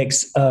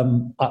complex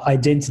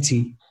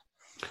identity.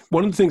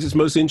 One of the things that's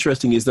most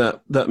interesting is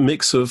that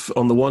mix of,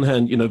 on the one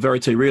hand, you know,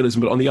 verite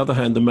realism, but on the other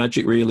hand, the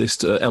magic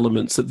realist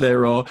elements. That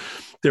there are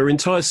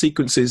entire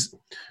sequences.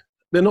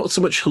 They're not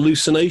so much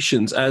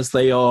hallucinations as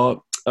they are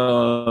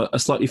a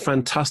slightly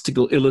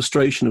fantastical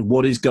illustration of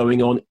what is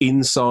going on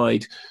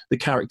inside the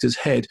character's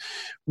head.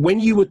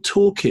 When you were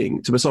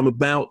talking to Bassam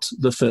about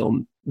the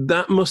film,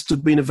 that must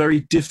have been a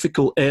very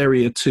difficult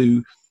area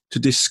to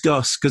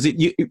discuss, because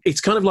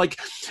it's kind of like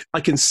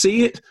I can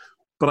see it,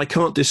 but I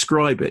can't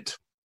describe it.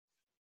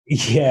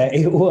 Yeah,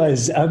 it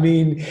was. I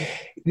mean,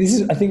 this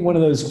is, I think, one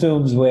of those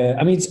films where,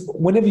 I mean,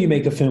 whenever you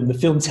make a film, the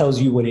film tells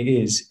you what it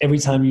is. Every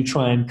time you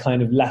try and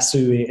kind of lasso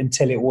it and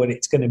tell it what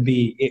it's going to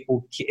be, it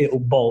will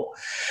bolt.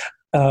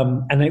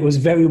 And it was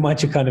very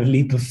much a kind of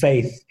leap of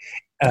faith.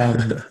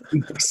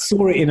 We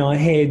saw it in our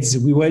heads.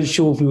 We weren't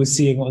sure if we were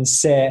seeing it on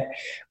set.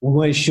 We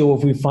weren't sure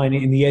if we'd find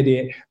it in the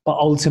edit. But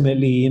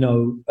ultimately, you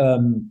know,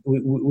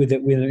 with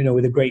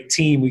a great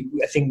team,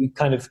 I think we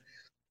kind of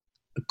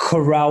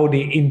corralled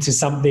it into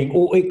something,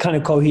 or it kind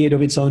of cohered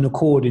of its own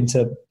accord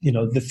into, you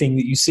know, the thing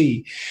that you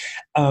see.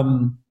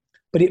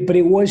 But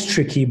it was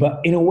tricky. But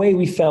in a way,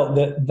 we felt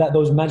that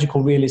those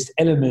magical realist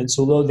elements,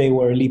 although they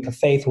were a leap of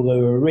faith, although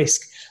they were a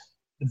risk,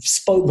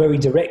 spoke very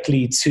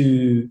directly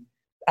to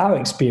our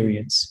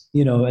experience,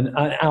 you know, and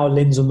our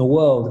lens on the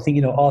world. I think,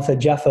 you know, Arthur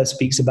Jaffa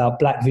speaks about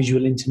black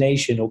visual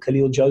intonation, or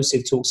Khalil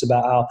Joseph talks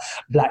about how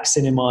black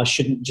cinema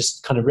shouldn't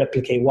just kind of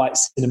replicate white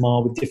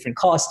cinema with different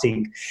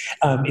casting.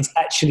 It's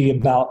actually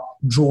about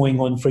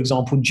drawing on, for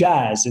example,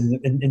 jazz and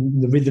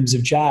the rhythms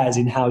of jazz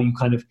in how you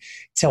kind of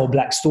tell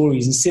black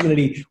stories. And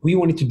similarly, we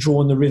wanted to draw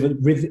on the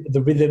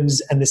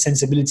rhythms and the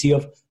sensibility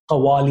of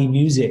Qawwali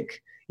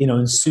music, you know,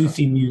 and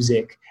Sufi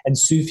music and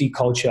Sufi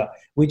culture,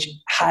 which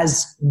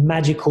has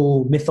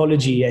magical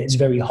mythology at its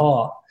very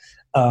heart,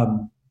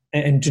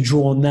 and to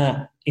draw on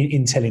that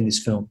in telling this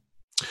film.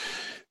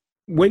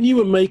 When you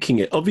were making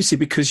it, obviously,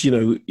 because, you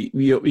know,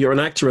 you're an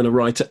actor and a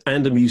writer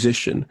and a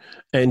musician,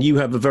 and you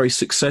have a very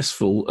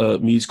successful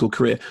musical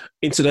career.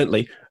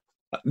 Incidentally,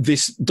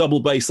 this double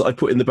bass that I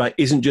put in the back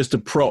isn't just a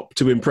prop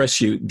to impress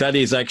you. That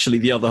is actually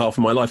the other half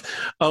of my life.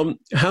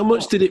 How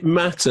much did it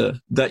matter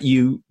that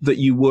you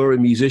were a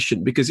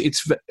musician? Because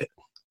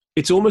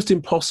it's almost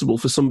impossible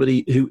for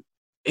somebody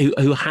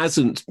who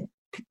hasn't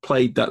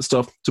played that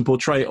stuff to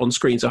portray it on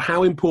screen. So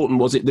how important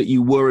was it that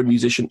you were a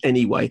musician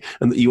anyway,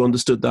 and that you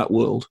understood that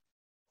world?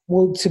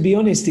 Well, to be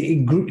honest,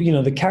 it grew, you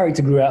know, the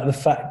character grew out of the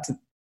fact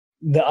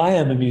that I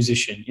am a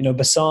musician. You know,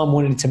 Bassam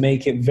wanted to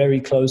make it very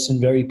close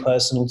and very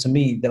personal to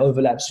me. The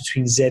overlaps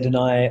between Zed and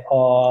I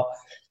are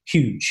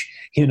huge.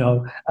 You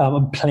know,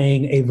 I'm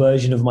playing a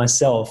version of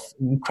myself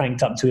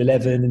cranked up to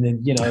 11, and then,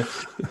 you know,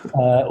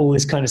 all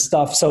this kind of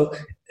stuff. So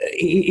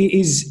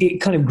it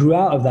kind of grew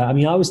out of that. I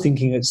mean, I was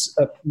thinking it's,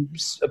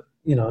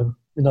 you know,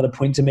 another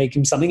point to make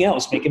him something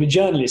else, make him a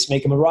journalist,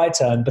 make him a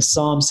writer. And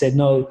Bassam said,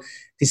 no,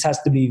 this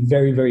has to be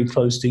very, very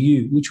close to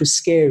you, which was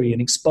scary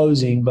and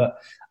exposing. But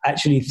I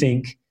actually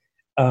think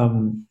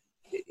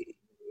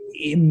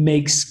it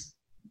makes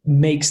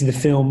the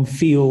film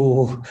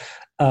feel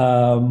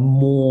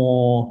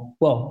more,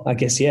 well, I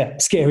guess, yeah,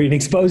 scary and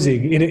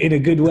exposing in a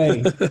good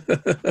way.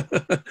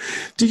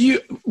 Did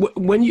you,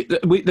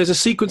 there's a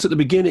sequence at the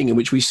beginning in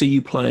which we see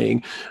you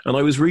playing, and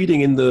I was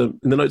reading in the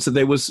notes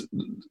that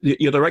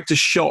your director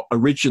shot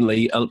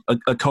originally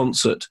a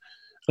concert,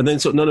 and then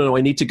sort of, no,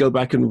 I need to go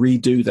back and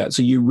redo that.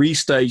 So you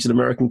restaged an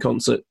American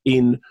concert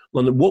in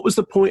London. What was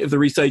the point of the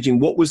restaging?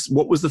 What was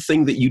the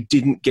thing that you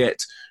didn't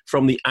get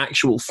from the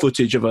actual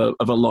footage of a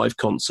live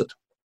concert?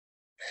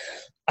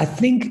 I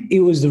think it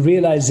was the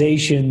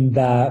realization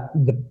that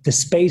the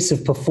space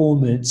of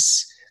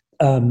performance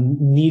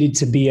needed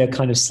to be a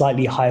kind of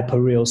slightly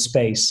hyper-real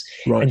space.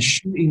 Right. And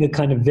shooting a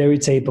kind of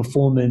verite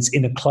performance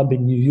in a club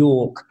in New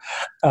York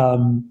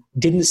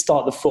didn't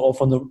start the film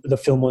off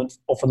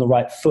on the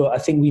right foot. I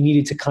think we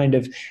needed to kind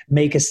of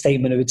make a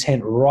statement of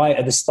intent right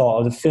at the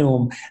start of the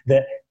film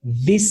that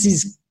this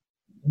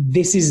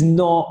is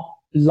not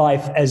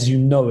life as you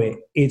know it.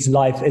 It's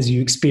life as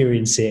you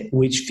experience it,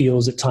 which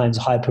feels at times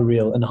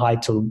hyper-real and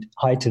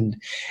heightened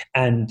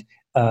and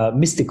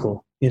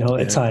mystical, you know,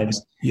 at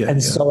times. Yeah,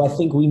 and so I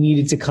think we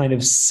needed to kind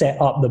of set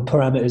up the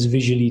parameters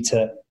visually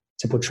to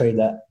portray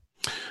that.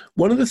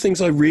 One of the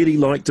things I really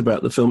liked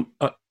about the film,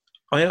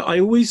 I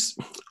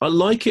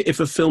like it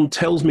if a film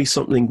tells me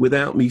something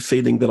without me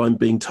feeling that I'm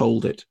being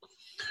told it.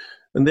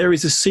 And there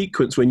is a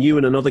sequence when you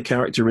and another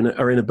character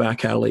are in a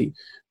back alley,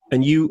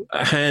 and you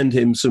hand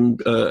him some,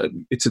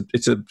 it's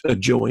a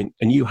joint,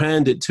 and you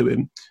hand it to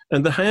him.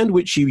 And the hand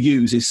which you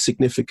use is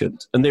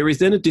significant. And there is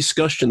then a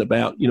discussion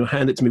about, you know,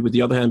 hand it to me with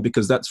the other hand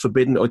because that's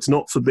forbidden, or it's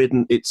not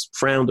forbidden, it's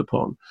frowned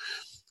upon.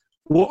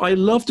 what I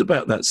loved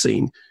about that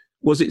scene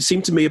was it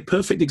seemed to me a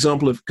perfect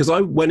example of, because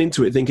I went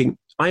into it thinking,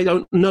 I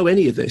don't know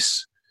any of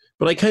this,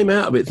 but I came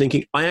out of it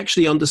thinking, I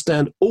actually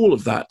understand all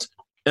of that.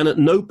 And at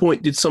no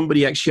point did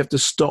somebody actually have to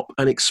stop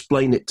and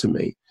explain it to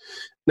me.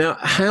 Now,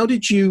 how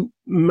did you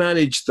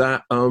manage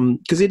that?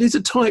 Because it is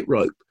a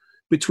tightrope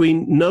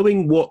between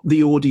knowing what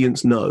the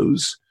audience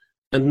knows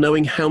and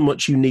knowing how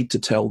much you need to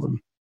tell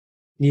them.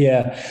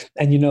 Yeah.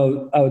 And, you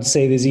know, I would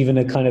say there's even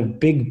a kind of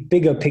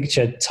bigger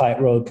picture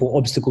tightrope or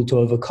obstacle to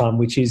overcome,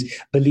 which is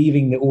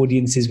believing that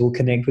audiences will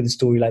connect with a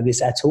story like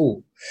this at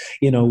all,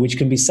 you know, which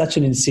can be such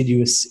an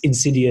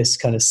insidious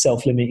kind of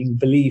self-limiting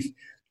belief.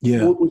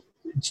 Yeah.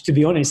 To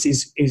be honest,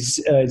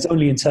 it's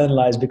only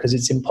internalized because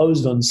it's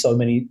imposed on so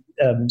many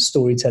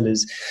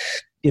storytellers.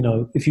 You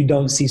know, if you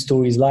don't see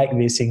stories like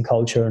this in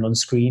culture and on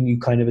screen, you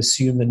kind of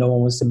assume that no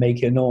one wants to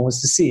make it, no one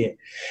wants to see it.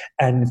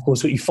 And of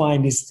course, what you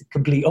find is the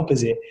complete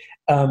opposite.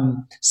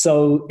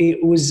 So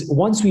it was,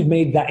 once we've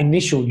made that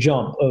initial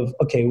jump of,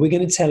 okay, we're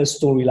going to tell a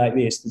story like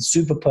this, that's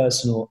super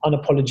personal,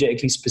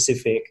 unapologetically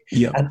specific,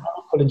 and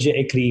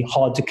unapologetically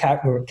hard to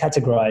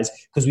categorize,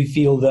 because we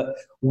feel that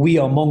we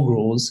are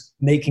mongrels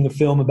making a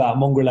film about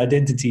mongrel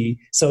identity,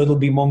 so it'll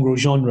be mongrel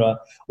genre.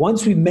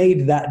 Once we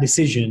made that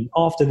decision,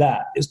 after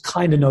that, there's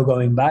kind of no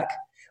going back.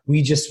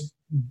 We just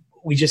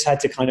had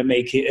to kind of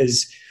make it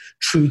as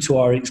true to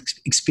our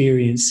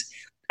experience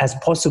as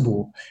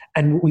possible.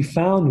 And what we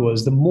found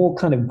was the more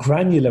kind of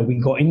granular we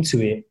got into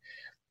it,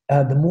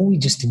 the more we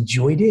just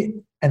enjoyed it,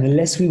 and the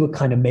less we were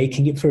kind of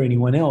making it for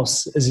anyone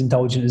else, as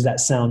indulgent as that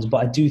sounds.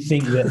 But I do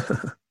think that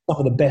some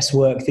of the best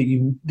work that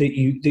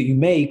you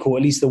make, or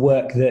at least the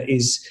work that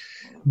is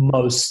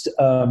most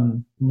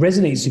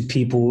resonates with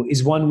people,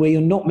 is one where you're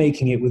not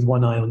making it with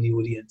one eye on the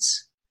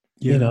audience.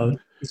 You know,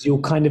 you're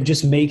kind of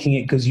just making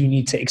it because you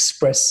need to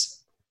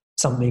express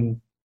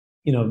something,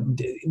 you know,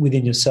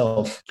 within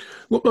yourself.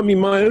 Well, I mean,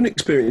 my own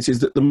experience is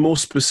that the more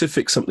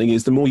specific something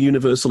is, the more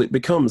universal it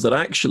becomes. That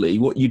actually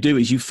what you do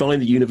is you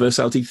find the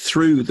universality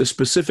through the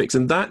specifics.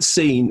 And that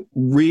scene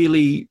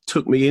really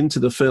took me into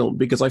the film,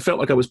 because I felt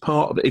like I was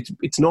part of it.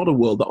 It's not a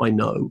world that I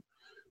know,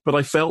 but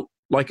I felt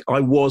like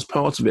I was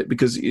part of it,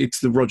 because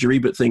it's the Roger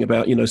Ebert thing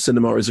about, you know,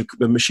 cinema is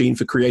a machine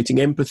for creating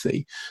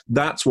empathy.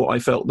 That's what I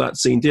felt that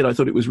scene did. I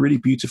thought it was really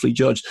beautifully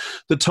judged.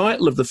 The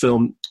title of the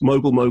film,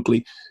 Mogul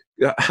Mowgli,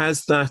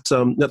 has that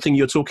thing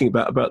you're talking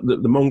about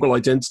the mongrel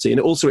identity,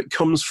 and it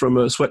comes from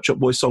a Sweat Shop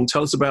Boys song.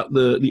 Tell us about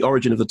the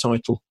origin of the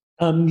title.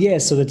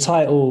 So the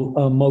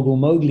title Mogul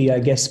Mowgli, I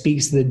guess,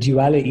 speaks to the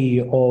duality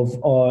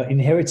of our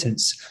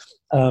inheritance.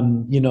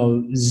 You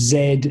know,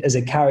 Zed as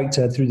a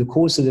character through the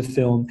course of the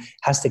film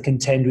has to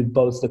contend with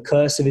both the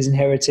curse of his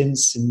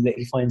inheritance, and that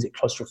he finds it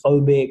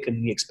claustrophobic,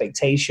 and the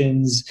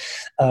expectations,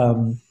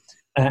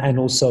 and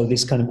also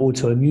this kind of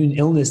autoimmune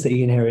illness that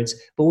he inherits,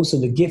 but also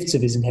the gifts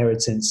of his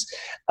inheritance,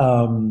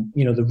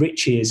 you know, the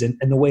riches, and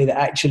the way that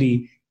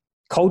actually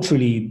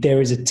culturally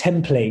there is a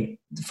template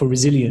for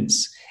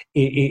resilience.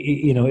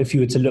 You know, if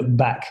you were to look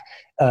back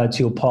to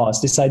your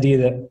past, this idea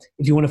that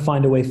if you want to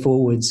find a way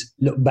forwards,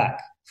 look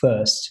back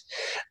first.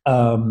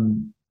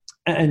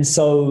 And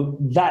so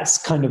that's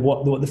kind of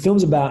what the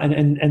film's about.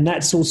 And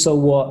that's also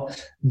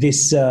what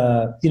this,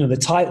 you know, the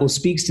title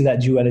speaks to,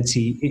 that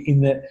duality,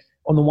 in that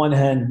on the one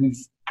hand, we've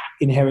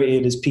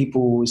inherited as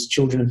people, as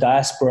children of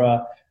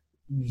diaspora,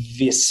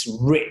 this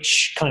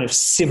rich kind of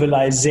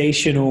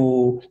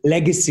civilizational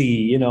legacy,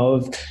 you know,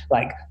 of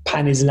like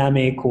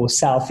pan-Islamic or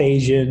South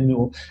Asian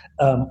or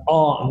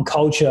art and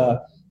culture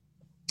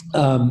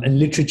and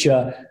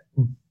literature.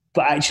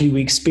 But actually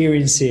we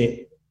experience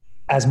it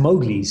as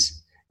Mowglis,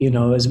 you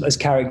know, as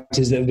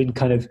characters that have been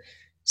kind of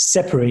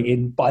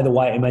separated by the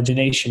white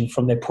imagination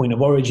from their point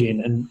of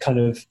origin, and kind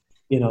of,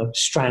 you know,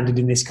 stranded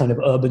in this kind of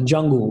urban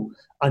jungle,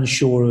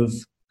 unsure of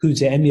who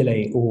to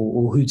emulate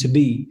or who to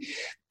be.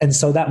 And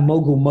so that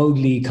Mogul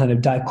Mowgli kind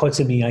of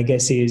dichotomy, I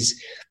guess,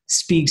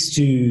 speaks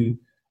to, you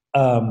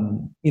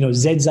know,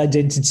 Zed's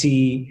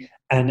identity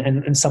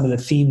and some of the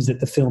themes that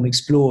the film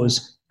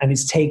explores. And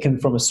it's taken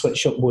from a Sweat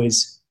Shop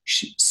Boys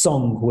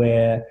song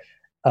where,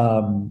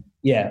 I'm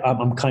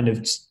kind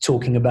of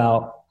talking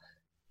about,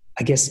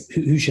 I guess,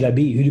 who should I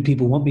be? Who do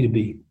people want me to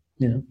be?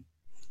 You know?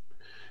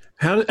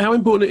 How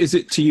important is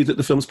it to you that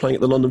the film's playing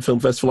at the London Film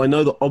Festival? I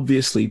know that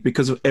obviously,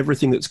 because of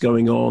everything that's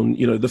going on,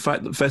 you know, the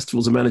fact that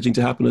festivals are managing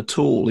to happen at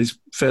all is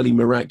fairly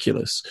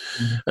miraculous.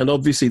 Mm-hmm. And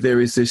obviously there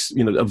is this,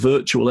 you know, a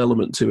virtual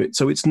element to it.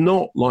 So it's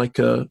not like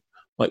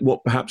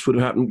what perhaps would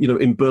have happened, you know,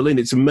 in Berlin.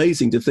 It's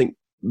amazing to think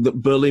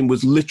that Berlin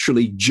was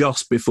literally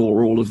just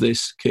before all of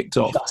this kicked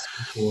off. Just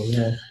before,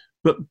 yeah.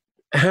 But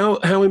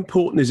how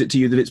important is it to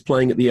you that it's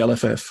playing at the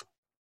LFF?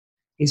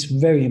 It's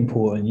very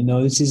important. You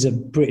know, this is a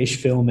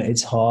British film at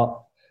its heart.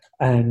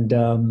 And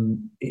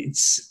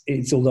it's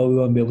although we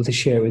won't be able to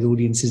share it with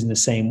audiences in the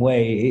same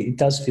way, it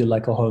does feel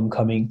like a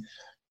homecoming.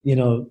 You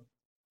know,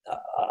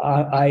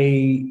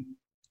 I'm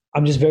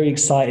just very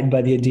excited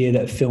by the idea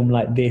that a film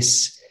like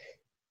this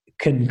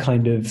can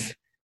kind of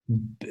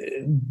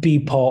be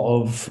part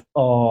of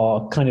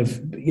our kind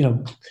of, you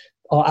know,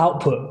 our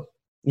output,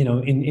 you know,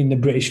 in the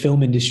British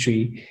film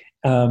industry.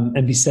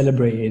 and be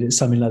celebrated at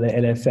something like the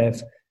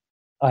LFF,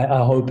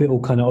 I hope it will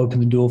kind of open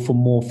the door for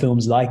more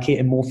films like it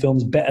and more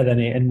films better than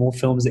it and more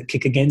films that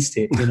kick against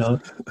it, you know.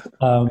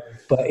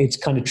 But it's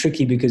kind of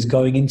tricky because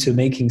going into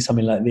making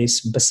something like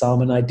this,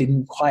 Bassam and I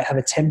didn't quite have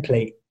a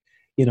template,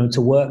 you know,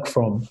 to work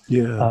from.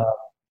 Yeah.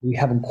 We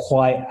haven't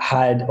quite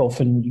had I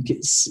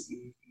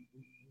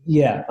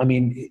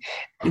mean,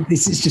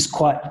 this is just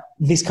quite,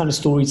 this kind of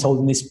story told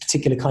in this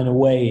particular kind of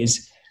way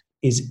is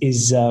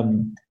a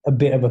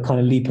bit of a kind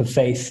of leap of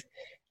faith.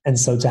 And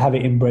so to have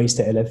it embraced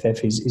at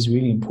LFF is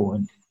really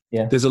important.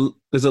 Yeah. There's a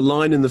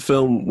line in the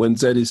film when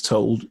Zed is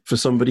told, for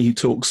somebody who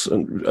talks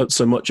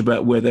so much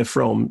about where they're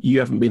from, you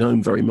haven't been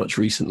home very much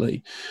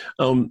recently.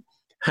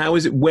 How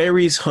is it? Where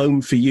is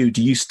home for you?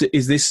 Do you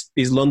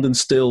is London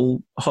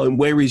still home?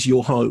 Where is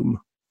your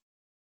home?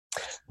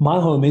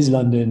 My home is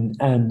London,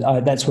 and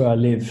that's where I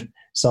live.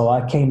 So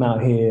I came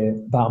out here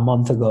about a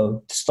month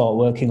ago to start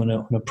working on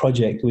a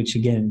project, which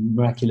again,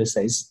 miraculous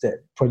that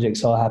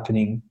projects are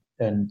happening.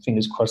 And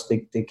fingers crossed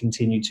they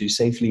continue to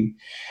safely.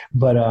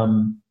 But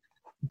I'm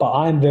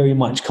very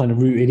much kind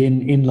of rooted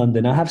in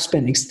London. I have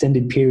spent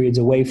extended periods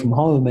away from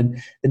home, and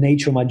the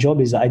nature of my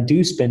job is that I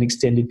do spend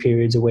extended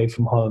periods away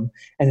from home.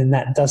 And then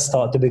that does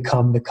start to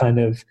become the kind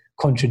of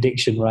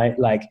contradiction, right?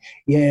 Like,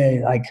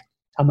 yeah, like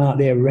I'm out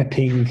there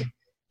repping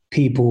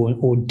people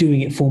or doing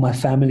it for my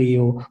family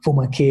or for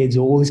my kids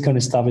or all this kind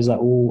of stuff. Is like,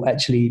 oh,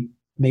 actually,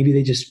 maybe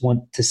they just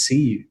want to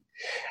see you.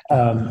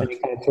 And it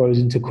kind of throws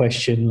into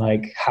question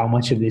like how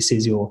much of this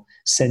is your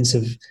sense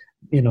of,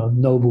 you know,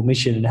 noble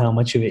mission and how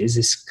much of it is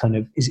this kind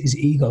of is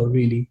ego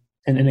really.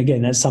 And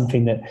again, that's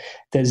something that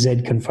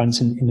Zed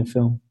confronts in the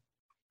film.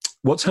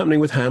 What's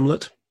happening with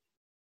Hamlet?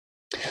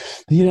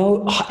 You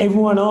know,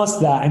 everyone asks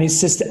that, and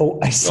it's just.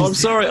 I'm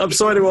sorry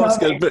to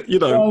ask it, but you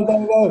know.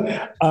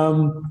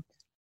 No.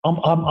 I'm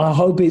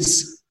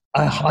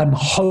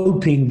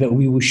hoping that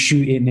we will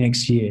shoot it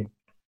next year.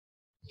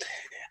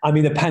 I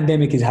mean, the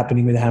pandemic is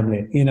happening with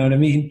Hamlet. You know what I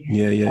mean?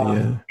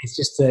 Yeah. It's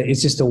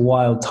just a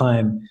wild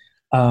time.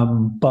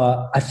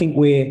 But I think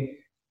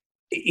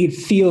it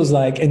feels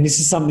like, and this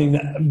is something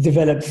that I've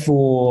developed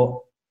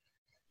for,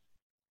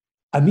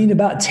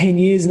 about 10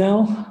 years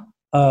now,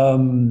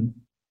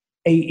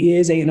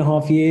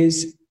 8.5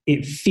 years.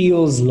 It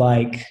feels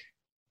like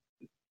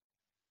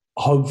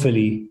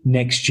hopefully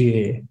next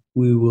year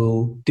we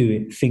will do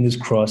it. Fingers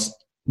crossed,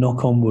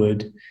 knock on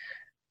wood.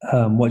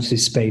 Watch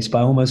this space, but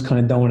I almost kind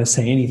of don't want to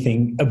say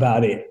anything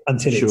about it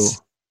until it's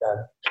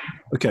done.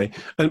 Okay,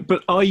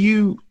 but are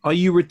you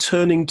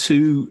returning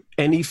to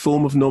any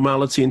form of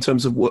normality in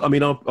terms of what? I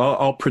mean,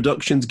 are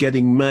productions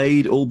getting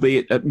made,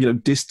 albeit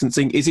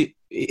distancing?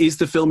 Is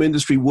the film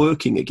industry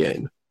working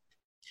again?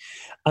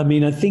 I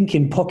mean, I think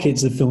in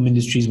pockets the film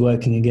industry is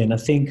working again. I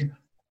think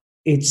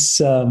it's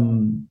I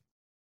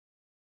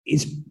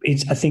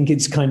think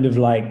it's kind of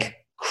like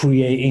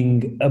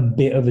creating a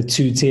bit of a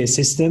two-tier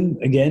system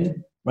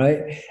again.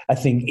 Right. I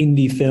think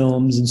indie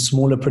films and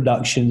smaller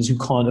productions who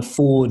can't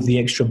afford the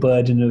extra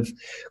burden of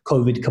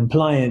COVID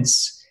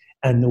compliance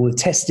and all the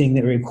testing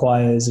that it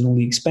requires and all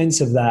the expense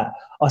of that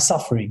are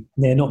suffering.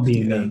 They're not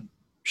being made.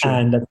 Sure.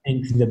 And I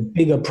think the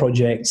bigger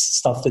projects,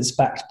 stuff that's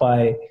backed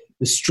by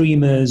the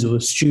streamers or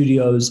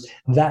studios,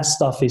 that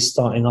stuff is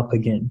starting up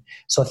again.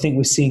 So I think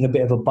we're seeing a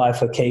bit of a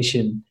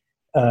bifurcation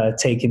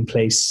taking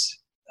place,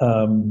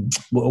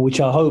 which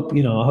I hope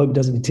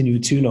doesn't continue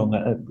too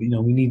long.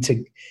 We need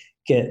to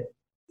get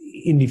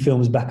indie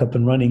films back up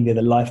and running. They're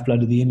the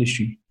lifeblood of the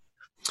industry.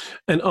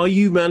 And are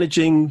you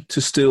managing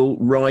to still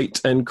write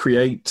and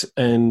create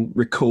and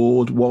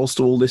record whilst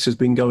all this has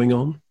been going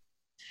on?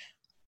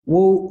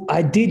 Well,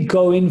 I did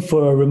go in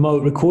for a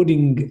remote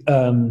recording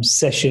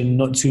session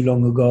not too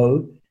long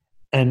ago,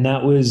 and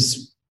that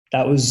was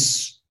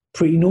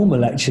pretty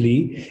normal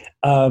actually.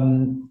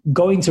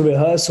 Going to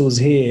rehearsals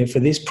here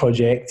for this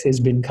project has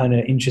been kind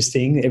of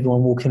interesting.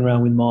 Everyone walking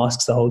around with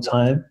masks the whole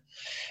time.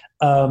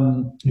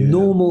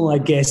 Normal, I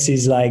guess,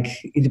 is like,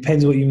 it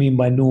depends what you mean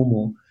by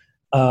normal.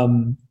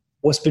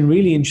 What's been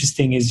really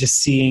interesting is just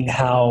seeing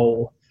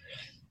how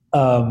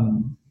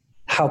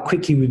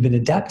quickly we've been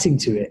adapting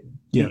to it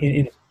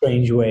in a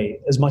strange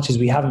way, as much as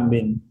we haven't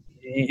been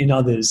in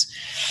others.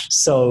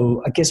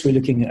 So I guess we're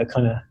looking at a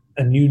kind of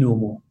a new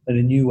normal and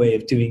a new way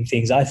of doing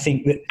things. I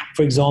think that,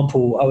 for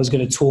example, I was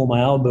going to tour my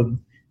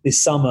album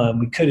this summer and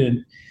we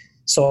couldn't.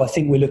 So I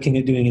think we're looking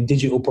at doing a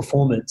digital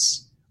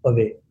performance of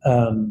it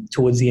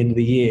towards the end of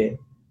the year.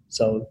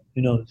 So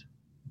who knows?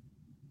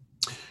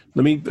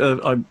 Let me.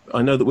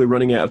 I know that we're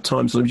running out of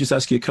time, so let me just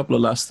ask you a couple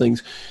of last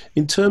things.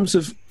 In terms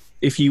of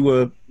if you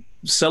were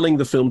selling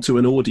the film to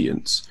an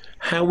audience,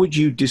 how would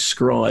you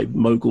describe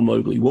Mogul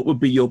Mowgli? What would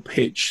be your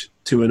pitch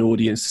to an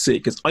audience to see it?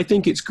 Because I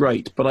think it's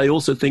great, but I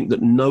also think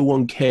that no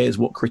one cares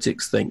what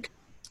critics think.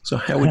 So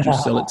how would you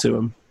sell it to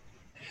them?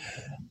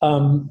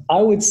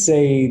 I would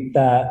say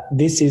that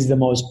this is the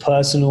most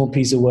personal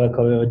piece of work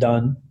I've ever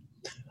done.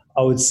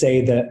 I would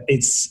say that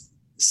it's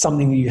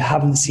something that you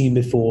haven't seen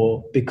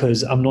before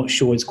because I'm not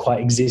sure it's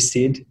quite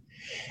existed.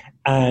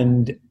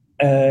 And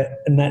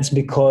that's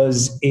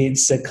because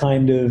it's a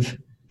kind of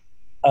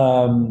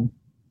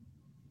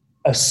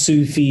a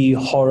Sufi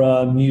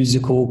horror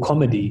musical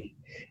comedy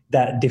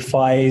that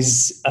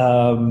defies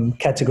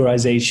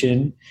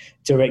categorization,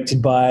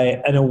 directed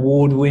by an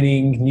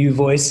award-winning new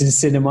voice in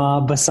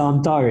cinema,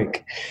 Bassam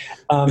Tariq.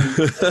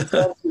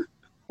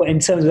 But in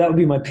terms of, that would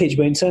be my pitch.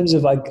 But in terms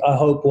of, I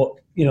hope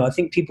I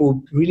think people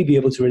will really be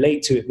able to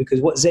relate to it,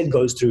 because what Zed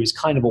goes through is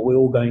kind of what we're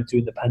all going through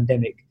in the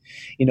pandemic.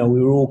 We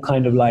were all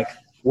kind of like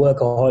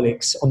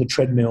workaholics on the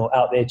treadmill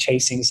out there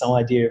chasing some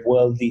idea of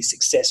worldly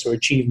success or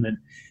achievement.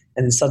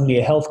 And then suddenly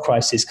a health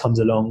crisis comes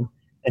along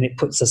and it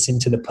puts us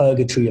into the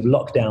purgatory of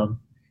lockdown.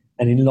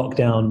 And in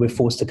lockdown, we're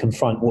forced to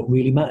confront what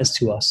really matters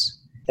to us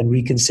and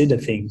reconsider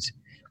things.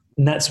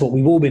 And that's what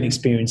we've all been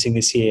experiencing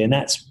this year. And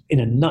that's, in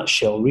a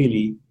nutshell,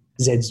 really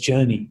Zed's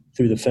journey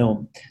through the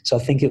film. So I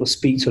think it will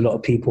speak to a lot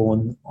of people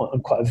on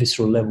quite a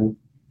visceral level.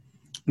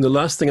 The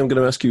last thing I'm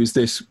going to ask you is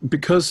this: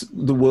 because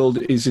the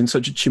world is in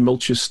such a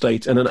tumultuous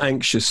state and an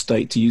anxious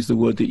state, to use the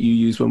word that you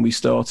used when we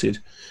started,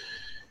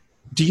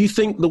 do you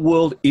think the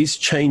world is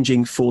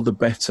changing for the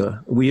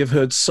better? We have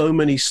heard so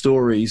many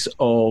stories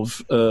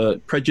of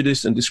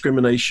prejudice and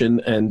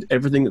discrimination and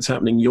everything that's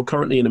happening. You're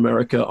currently in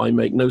America. I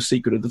make no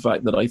secret of the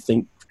fact that I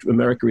think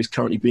America is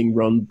currently being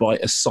run by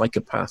a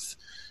psychopath.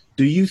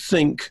 Do you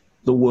think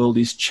the world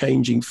is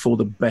changing for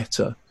the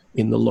better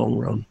in the long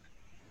run?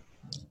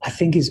 I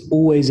think it's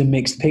always a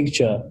mixed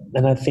picture.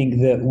 And I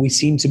think that we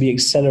seem to be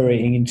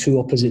accelerating in two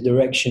opposite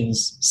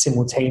directions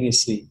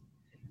simultaneously.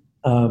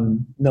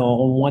 On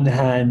one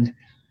hand,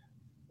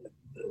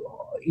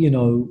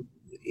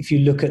 if you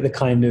look at the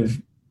kind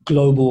of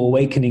global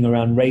awakening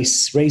around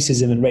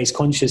racism and race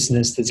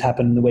consciousness that's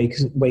happened in the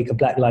wake of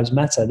Black Lives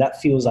Matter,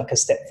 that feels like a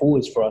step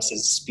forwards for us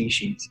as a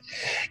species.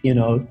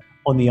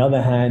 On the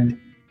other hand,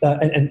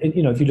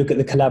 if you look at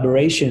the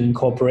collaboration and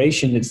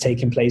cooperation that's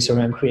taking place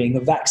around creating a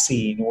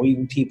vaccine, or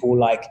even people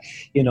like,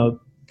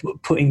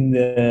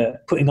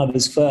 putting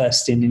others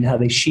first in how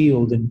they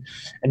shield and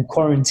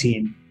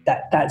quarantine,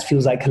 that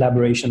feels like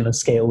collaboration on a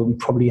scale that we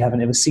probably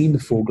haven't ever seen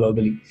before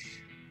globally.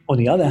 On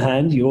the other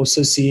hand, you're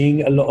also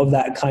seeing a lot of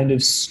that kind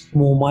of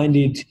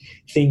small-minded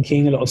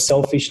thinking, a lot of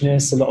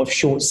selfishness, a lot of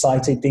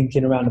short-sighted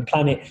thinking around the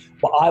planet.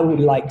 But I would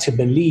like to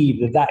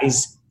believe that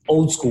is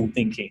old school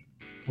thinking.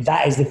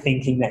 That is the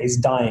thinking that is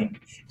dying.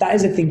 That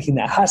is the thinking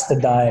that has to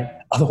die.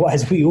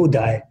 Otherwise, we all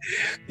die,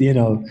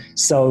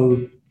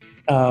 So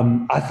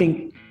I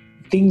think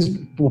things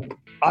will,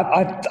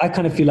 I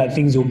kind of feel like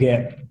things will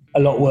get a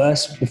lot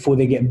worse before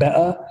they get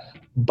better,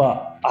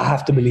 but I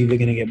have to believe they're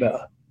going to get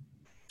better.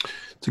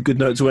 It's a good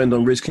note to end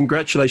on, Riz.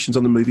 Congratulations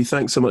on the movie.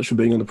 Thanks so much for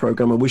being on the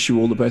programme. I wish you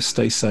all the best.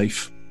 Stay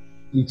safe.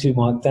 You too,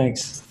 Mark.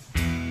 Thanks.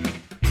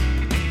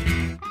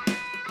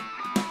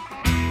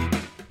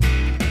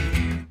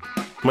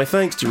 My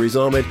thanks to Riz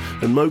Ahmed,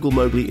 and Mogul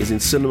Mowgli is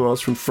in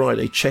cinemas from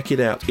Friday. Check it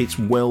out. It's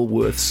well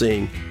worth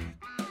seeing.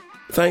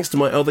 Thanks to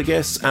my other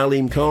guests,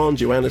 Alim Khan,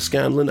 Joanna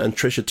Scanlon and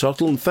Trisha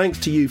Tuttle, and thanks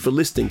to you for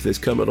listening to this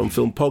Kermode on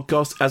Film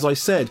podcast. As I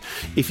said,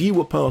 if you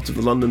were part of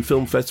the London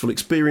Film Festival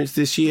experience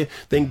this year,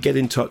 then get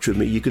in touch with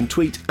me. You can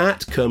tweet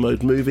at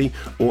Kermode Movie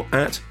or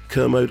at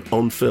Kermode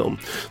on Film.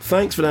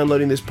 Thanks for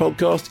downloading this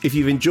podcast. If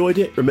you've enjoyed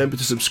it, remember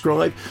to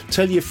subscribe,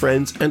 tell your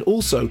friends, and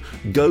also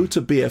go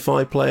to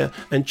BFI Player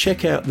and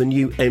check out the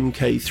new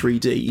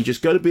MK3D. You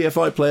just go to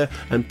BFI Player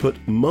and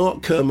put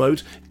Mark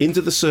Kermode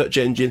into the search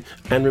engine,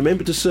 and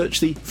remember to search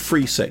the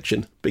free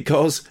section,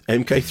 because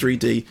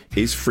MK3D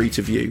is free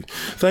to view.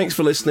 Thanks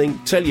for listening.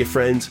 Tell your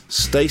friends.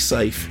 Stay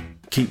safe.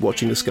 Keep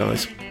watching the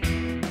skies.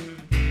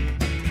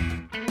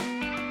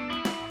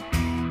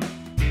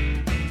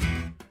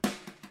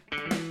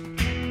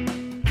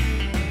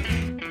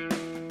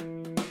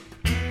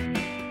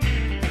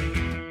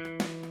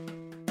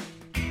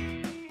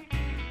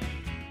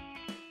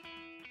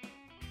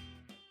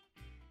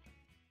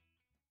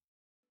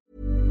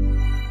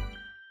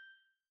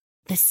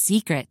 The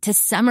secret to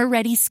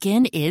summer-ready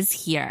skin is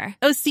here.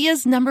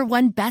 Osea's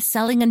 #1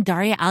 best-selling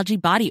Undaria Algae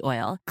Body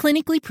Oil,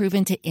 clinically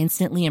proven to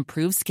instantly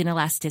improve skin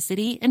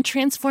elasticity and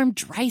transform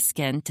dry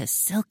skin to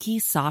silky,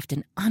 soft,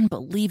 and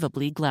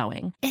unbelievably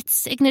glowing. Its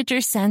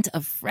signature scent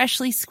of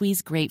freshly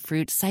squeezed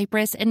grapefruit,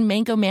 cypress, and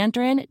mango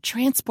mandarin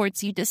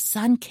transports you to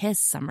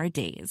sun-kissed summer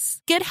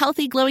days. Get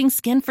healthy, glowing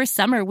skin for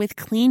summer with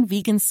clean,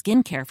 vegan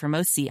skincare from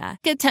Osea.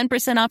 Get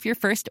 10% off your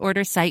first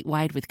order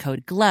site-wide with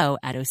code GLOW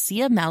at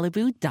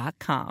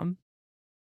OseaMalibu.com.